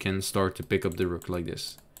now we can start to pick up the rook like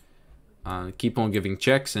this. Keep on giving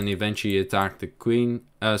checks and eventually attack the queen,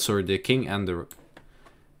 the king and the rook.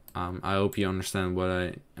 I hope you understand what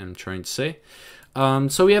I am trying to say.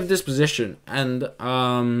 So we have this position, and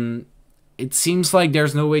it seems like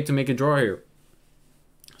there's no way to make a draw here.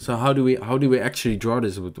 So how do we actually draw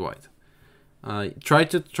this with white? Try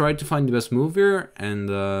to find the best move here, and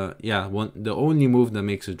yeah, the only move that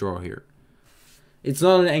makes a draw here. It's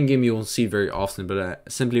not an endgame you will see very often, but I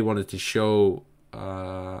simply wanted to show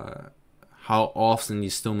how often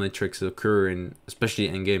these stalemate tricks occur in, especially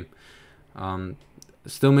endgame.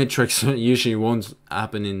 Stalemate tricks usually won't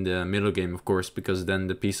happen in the middle game, of course, because then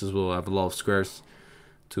the pieces will have a lot of squares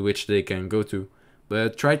to which they can go to.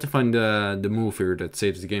 But try to find the move here that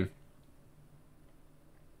saves the game.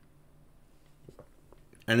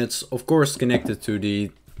 And it's of course connected to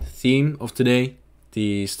the theme of today,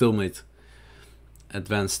 the stalemate.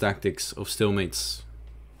 Advanced tactics of stalemates.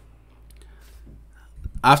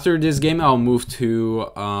 After this game I'll move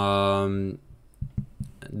to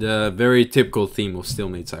the very typical theme of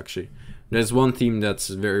stalemates actually. There's one theme that's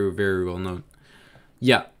very, very well known.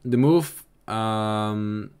 Yeah, the move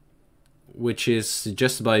which is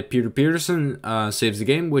suggested by Peter Peterson saves the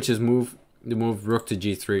game, which is the move rook to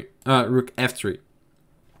g3, rook f3.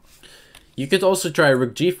 You could also try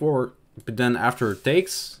rook g4, but then after it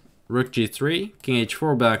takes, rook g3, king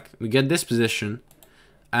h4 back, we get this position,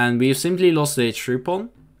 and we have simply lost the h3 pawn,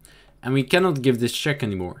 and we cannot give this check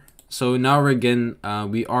anymore. So now again,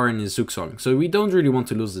 we are in a zugzwang, so we don't really want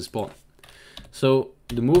to lose this pawn. So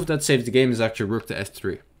the move that saves the game is actually rook to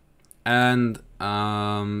f3. And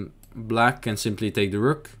black can simply take the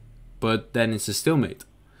rook, but then it's a stalemate.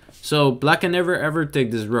 So black can never ever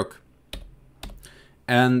take this rook.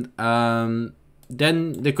 And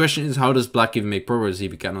then the question is, how does black even make progress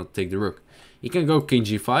if he cannot take the rook? He can go king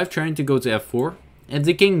g5, trying to go to f4. If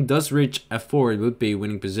the king does reach f4, it would be a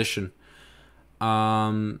winning position.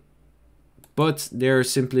 But there's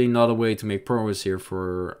simply not a way to make progress here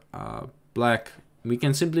for black. We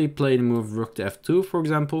can simply play the move rook to f2, for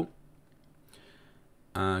example.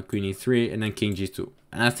 Queen e3, and then king g2.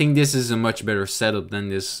 And I think this is a much better setup than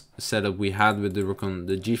this setup we had with the rook on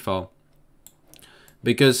the g file.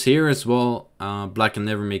 Because here as well, black can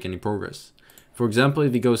never make any progress. For example,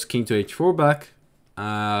 if he goes king to h4 back,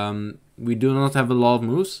 we do not have a lot of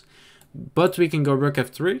moves, but we can go rook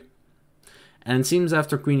f3. And it seems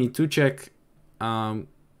after queen e2 check,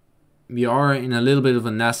 we are in a little bit of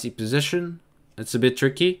a nasty position. It's a bit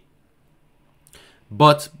tricky,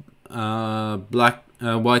 but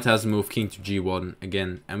white has moved king to g1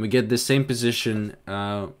 again, and we get the same position.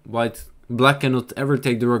 Black cannot ever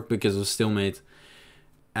take the rook because of stalemate.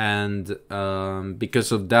 And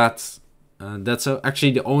because of that, that's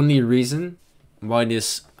actually the only reason why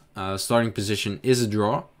this starting position is a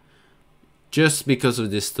draw, just because of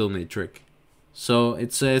this stalemate trick. So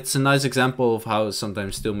it's a nice example of how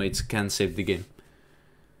sometimes stalemates can save the game.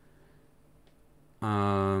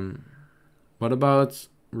 What about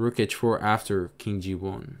rook h4 after king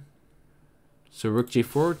g1? So rook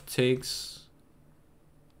g4 takes...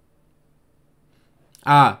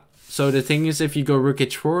 So the thing is, if you go rook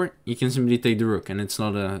h4, you can simply take the rook, and it's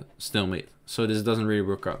not a stalemate. So this doesn't really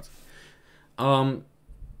work out.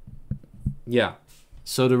 Yeah.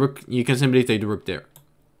 So the rook, you can simply take the rook there.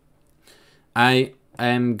 I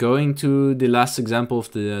am going to the last example of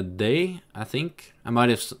the day, I think. I might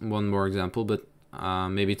have one more example, but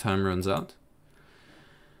maybe time runs out.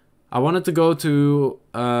 I wanted to go to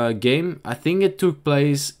a game. I think it took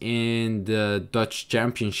place in the Dutch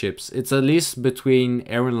Championships. It's at least between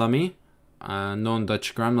Aaron Lamy, known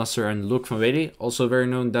Dutch Grandmaster, and Luc van Wely, also a very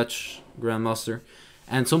known Dutch Grandmaster.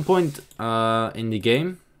 And at some point in the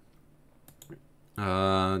game,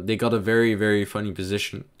 they got a very, very funny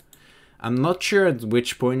position. I'm not sure at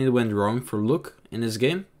which point it went wrong for Rook in this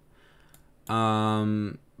game.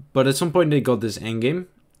 But at some point they got this endgame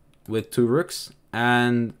with 2 rooks.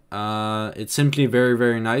 And it's simply very,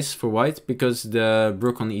 very nice for white because the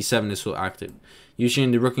rook on e7 is so active. Usually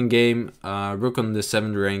in the rooking game, rook on the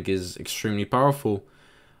 7th rank is extremely powerful.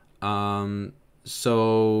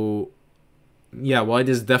 So yeah, white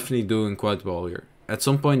is definitely doing quite well here. At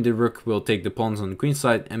some point the rook will take the pawns on the queen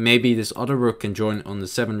side, and maybe this other rook can join on the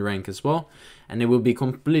 7th rank as well, and they will be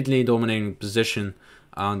completely dominating the position.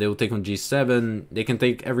 They will take on g7, they can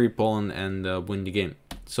take every pawn and win the game.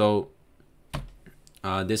 So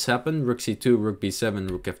this happened, rook c2, rook b7,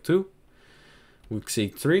 rook f2, rook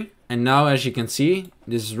c3, and now as you can see,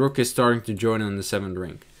 this rook is starting to join on the 7th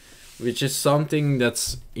rank, which is something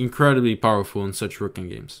that's incredibly powerful in such rooking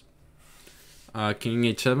games. King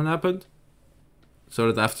h7 happened, so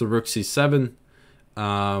that after rook c7,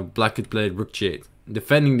 black could play rook g8,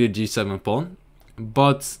 defending the g7 pawn,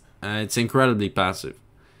 but it's incredibly passive.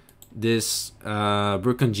 This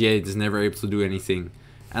rook on g8 is never able to do anything,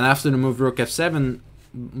 and after the move rook f7,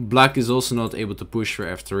 black is also not able to push for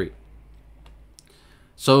f3.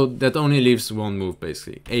 So that only leaves one move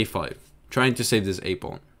basically, a5, trying to save this a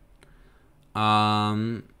pawn.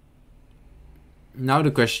 Now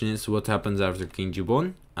the question is what happens after king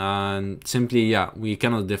g1, and simply, yeah, we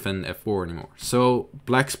cannot defend f4 anymore. So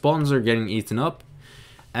black's pawns are getting eaten up,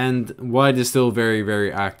 and white is still very,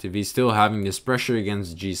 very active. He's still having this pressure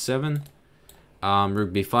against g7.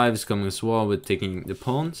 Rook b5 is coming as well with taking the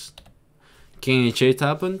pawns. King h8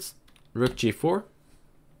 happened, rook g4.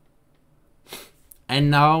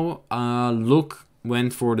 And now Luke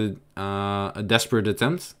went for the a desperate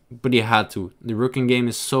attempt, but he had to. The rooking game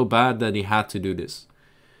is so bad that he had to do this.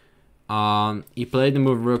 He played the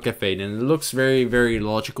move rook f8, and it looks very, very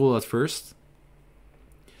logical at first.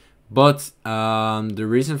 But the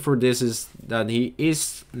reason for this is that he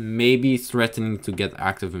is maybe threatening to get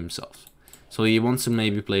active himself. So he wants to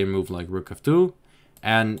maybe play a move like rook f2,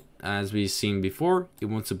 and as we've seen before, he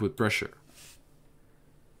wants to put pressure.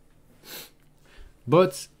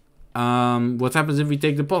 But what happens if we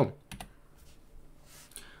take the pawn?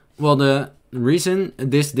 Well, the reason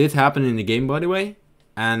this did happen in the game, by the way,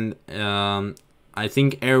 and I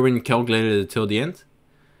think Erwin calculated it till the end.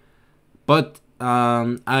 But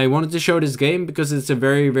I wanted to show this game because it's a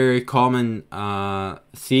very, very common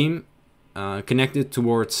theme connected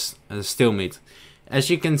towards a stalemate.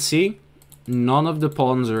 As you can see, none of the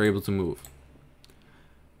pawns are able to move.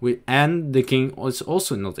 And the king is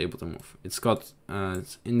also not able to move. It's got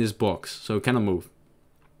it's in this box, so it cannot move.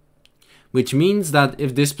 Which means that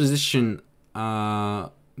if this position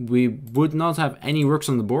we would not have any rooks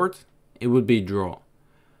on the board, it would be draw.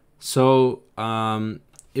 So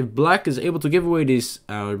if black is able to give away these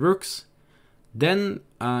rooks, then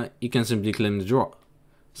you can simply claim the draw.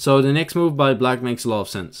 So the next move by black makes a lot of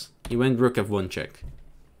sense. He went rook f1 check.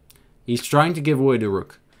 He's trying to give away the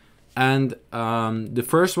rook. And the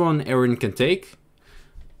first one Aaron can take,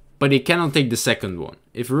 but he cannot take the second one.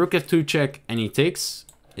 If rook f2 check and he takes,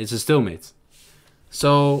 it's a stalemate.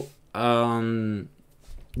 So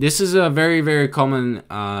this is a very, very common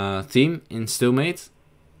theme in stalemate,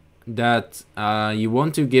 that you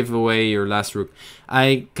want to give away your last rook.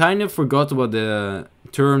 I kind of forgot what the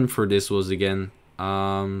term for this was again.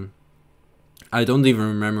 I don't even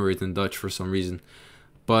remember it in Dutch for some reason,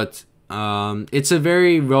 but it's a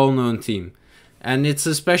very well-known theme, and it's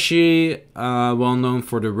especially well-known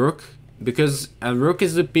for the rook, because a rook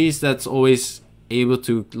is the piece that's always able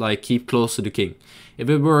to like keep close to the king. If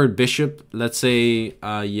it were a bishop, let's say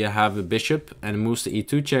you have a bishop and it moves to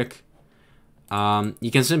e2 check,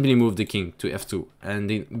 you can simply move the king to f2 and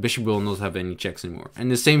the bishop will not have any checks anymore.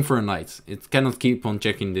 And the same for a knight, it cannot keep on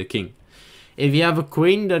checking the king. If you have a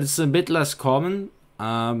queen, that is a bit less common,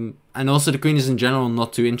 and also the queen is in general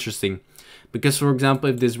not too interesting, because for example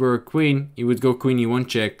if this were a queen, you would go queen e1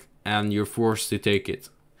 check and you're forced to take it.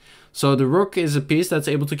 So the rook is a piece that's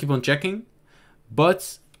able to keep on checking,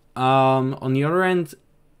 but on the other end,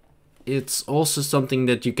 it's also something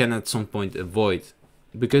that you can at some point avoid,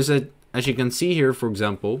 because as you can see here, for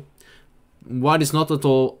example, white is not at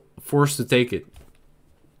all forced to take it.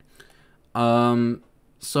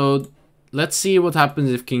 So let's see what happens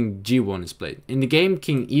if king g1 is played. In the game,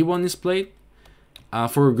 king e1 is played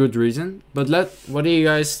for a good reason, but what do you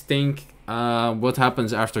guys think what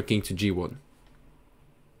happens after king to g1?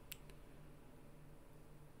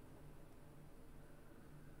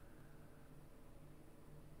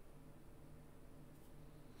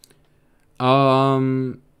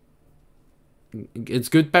 it's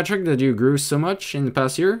good, Patrick, that you grew so much in the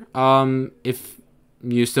past year. If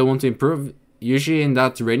you still want to improve, usually in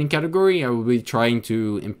that rating category, I will be trying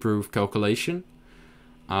to improve calculation.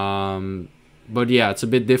 But yeah, it's a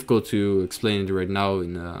bit difficult to explain it right now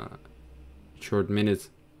in a short minute.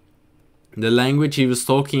 The language he was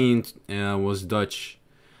talking was Dutch,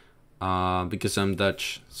 because I'm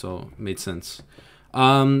Dutch, so it made sense.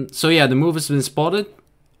 So yeah, the move has been spotted.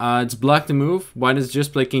 It's black to move, white is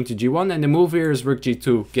just play king to g1, and the move here is rook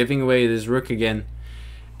g2, giving away this rook again.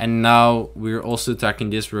 And now we're also attacking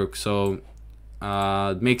this rook, so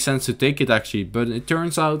it makes sense to take it actually, but it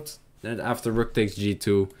turns out that after rook takes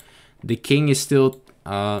g2, the king is still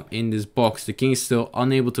in this box. The king is still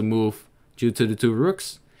unable to move due to the two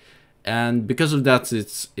rooks, and because of that,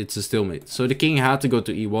 it's a stalemate. So the king had to go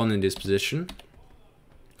to e1 in this position,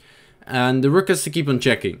 and the rook has to keep on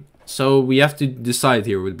checking. So we have to decide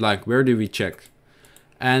here with black, where do we check?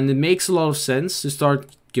 And it makes a lot of sense to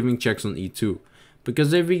start giving checks on e2,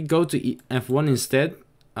 because if we go to f1 instead,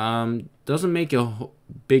 doesn't make a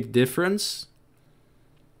big difference.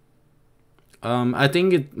 I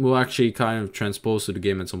think it will actually kind of transpose to the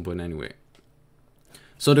game at some point anyway.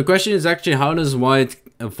 So the question is actually, how does white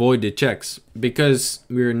avoid the checks? Because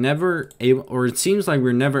we're never able, or it seems like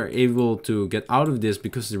we're never able to get out of this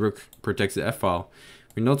because the rook protects the f-file.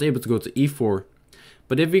 We're not able to go to e4.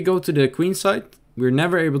 But if we go to the queen side, we're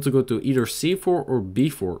never able to go to either c4 or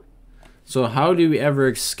b4. So how do we ever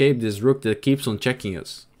escape this rook that keeps on checking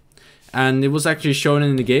us? And it was actually shown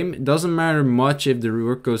in the game. It doesn't matter much if the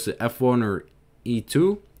rook goes to f1 or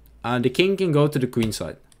e2. The king can go to the queen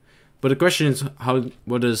side. But the question is,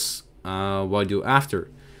 what does white do after?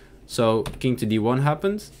 So king to d1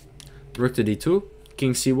 happens, rook to d2,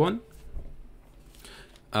 king c1,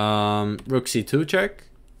 rook c2 check,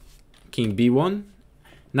 king b1.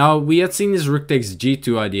 Now we had seen this rook takes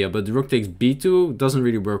g2 idea, but the rook takes b2 doesn't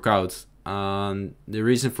really work out. The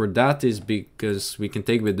reason for that is because we can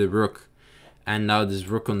take with the rook, and now this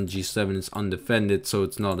rook on g7 is undefended, so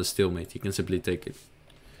it's not a stalemate. You can simply take it.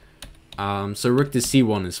 So rook to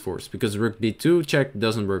c1 is forced because rook b2 check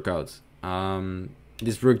doesn't work out.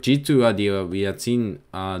 This rook g2 idea we had seen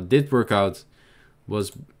did work out,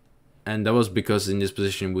 and that was because in this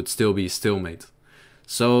position would still be stalemate.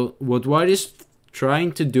 So what white is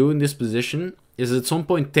trying to do in this position is at some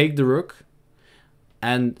point take the rook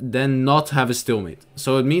and then not have a stalemate.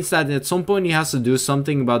 So it means that at some point he has to do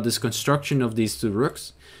something about this construction of these two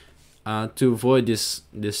rooks to avoid this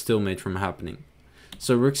stalemate from happening.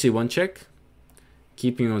 So rook c1 check,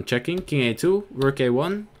 keeping on checking, king a2, rook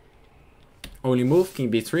a1, only move,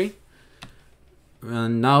 king b3,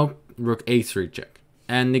 and now rook a3 check.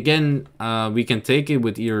 And again, we can take it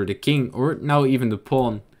with either the king or now even the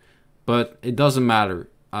pawn, but it doesn't matter.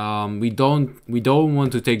 We don't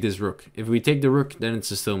want to take this rook. If we take the rook, then it's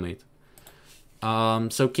a stalemate.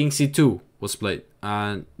 So king c2 was played,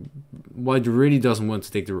 and white really doesn't want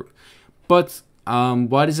to take the rook. But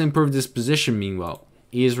white has improved this position meanwhile.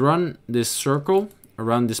 He has run this circle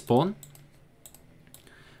around this pawn,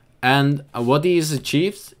 and what he has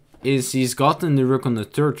achieved is he's gotten the rook on the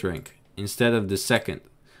third rank instead of the second.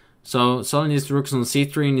 So suddenly this rook's on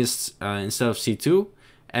c3 instead of c2,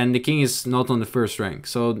 and the king is not on the first rank.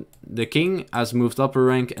 So the king has moved up a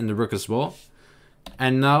rank and the rook as well.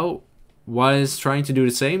 And now white is trying to do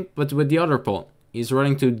the same, but with the other pawn. He's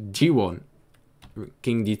running to g1,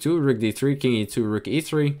 king d2, rook d3, king e2, rook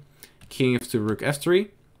e3, king f2, rook f3.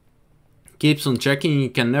 Keeps on checking, he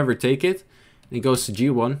can never take it. And he goes to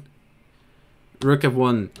g1, rook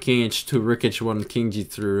f1, king h2, rook h1, king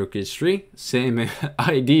g3, rook h3. Same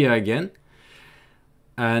idea again.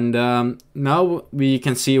 And now we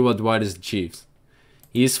can see what white has achieved.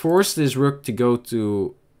 He's forced this rook to go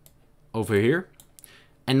to over here.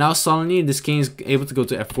 And now suddenly this king is able to go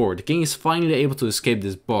to f4. The king is finally able to escape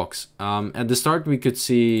this box. At the start we could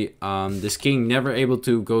see this king never able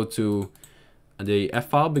to go to the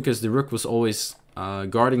f-file because the rook was always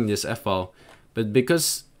guarding this f-file. But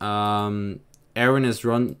because Aaron has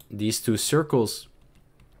run these two circles,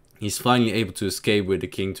 he's finally able to escape with the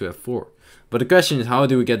king to f4. But the question is, how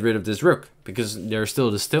do we get rid of this rook? Because there's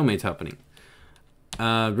still the stalemate happening.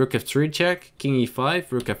 Rook f3 check, king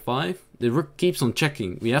e5, rook f5. The rook keeps on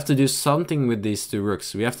checking. We have to do something with these two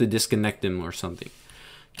rooks. We have to disconnect them or something.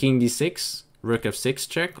 King d6, rook f6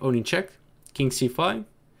 check, only check. King c5,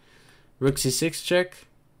 rook c6 check,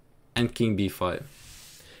 and king b5.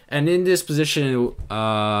 And in this position,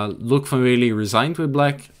 Luke van really resigned with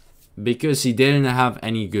black because he didn't have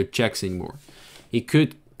any good checks anymore. He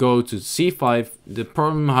could go to c5. The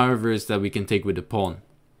problem, however, is that we can take with the pawn.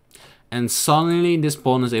 And suddenly this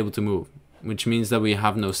pawn is able to move, which means that we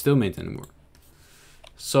have no stalemate anymore.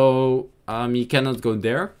 so you cannot go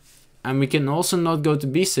there, and we can also not go to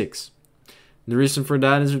b6. The reason for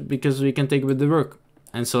that is because we can take it with the rook,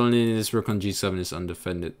 and suddenly this rook on g7 is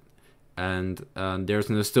undefended, and there's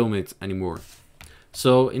no stalemate anymore.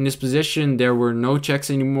 So in this position there were no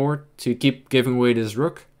checks anymore to keep giving away this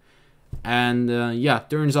rook, and yeah,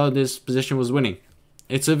 turns out this position was winning.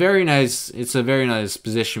 It's a very nice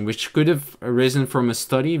position which could have arisen from a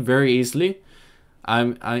study very easily.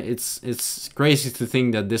 It's crazy to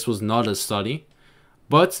think that this was not a study,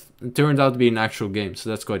 but it turned out to be an actual game, so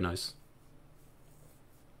that's quite nice.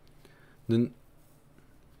 Then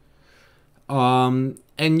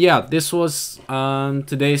and yeah, this was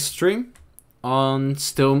today's stream on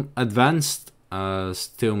still advanced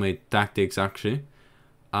stalemate tactics. Actually,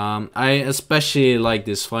 I especially like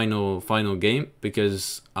this final game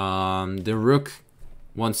because the rook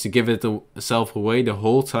wants to give itself away the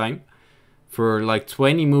whole time for like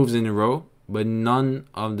 20 moves in a row, but none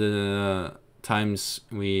of the times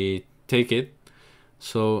we take it.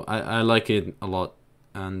 So I like it a lot,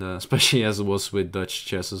 and especially as it was with Dutch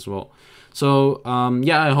chess as well. So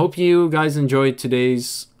yeah, I hope you guys enjoyed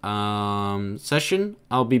today's session.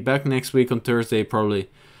 I'll be back next week on Thursday probably.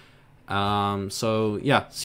 So yeah.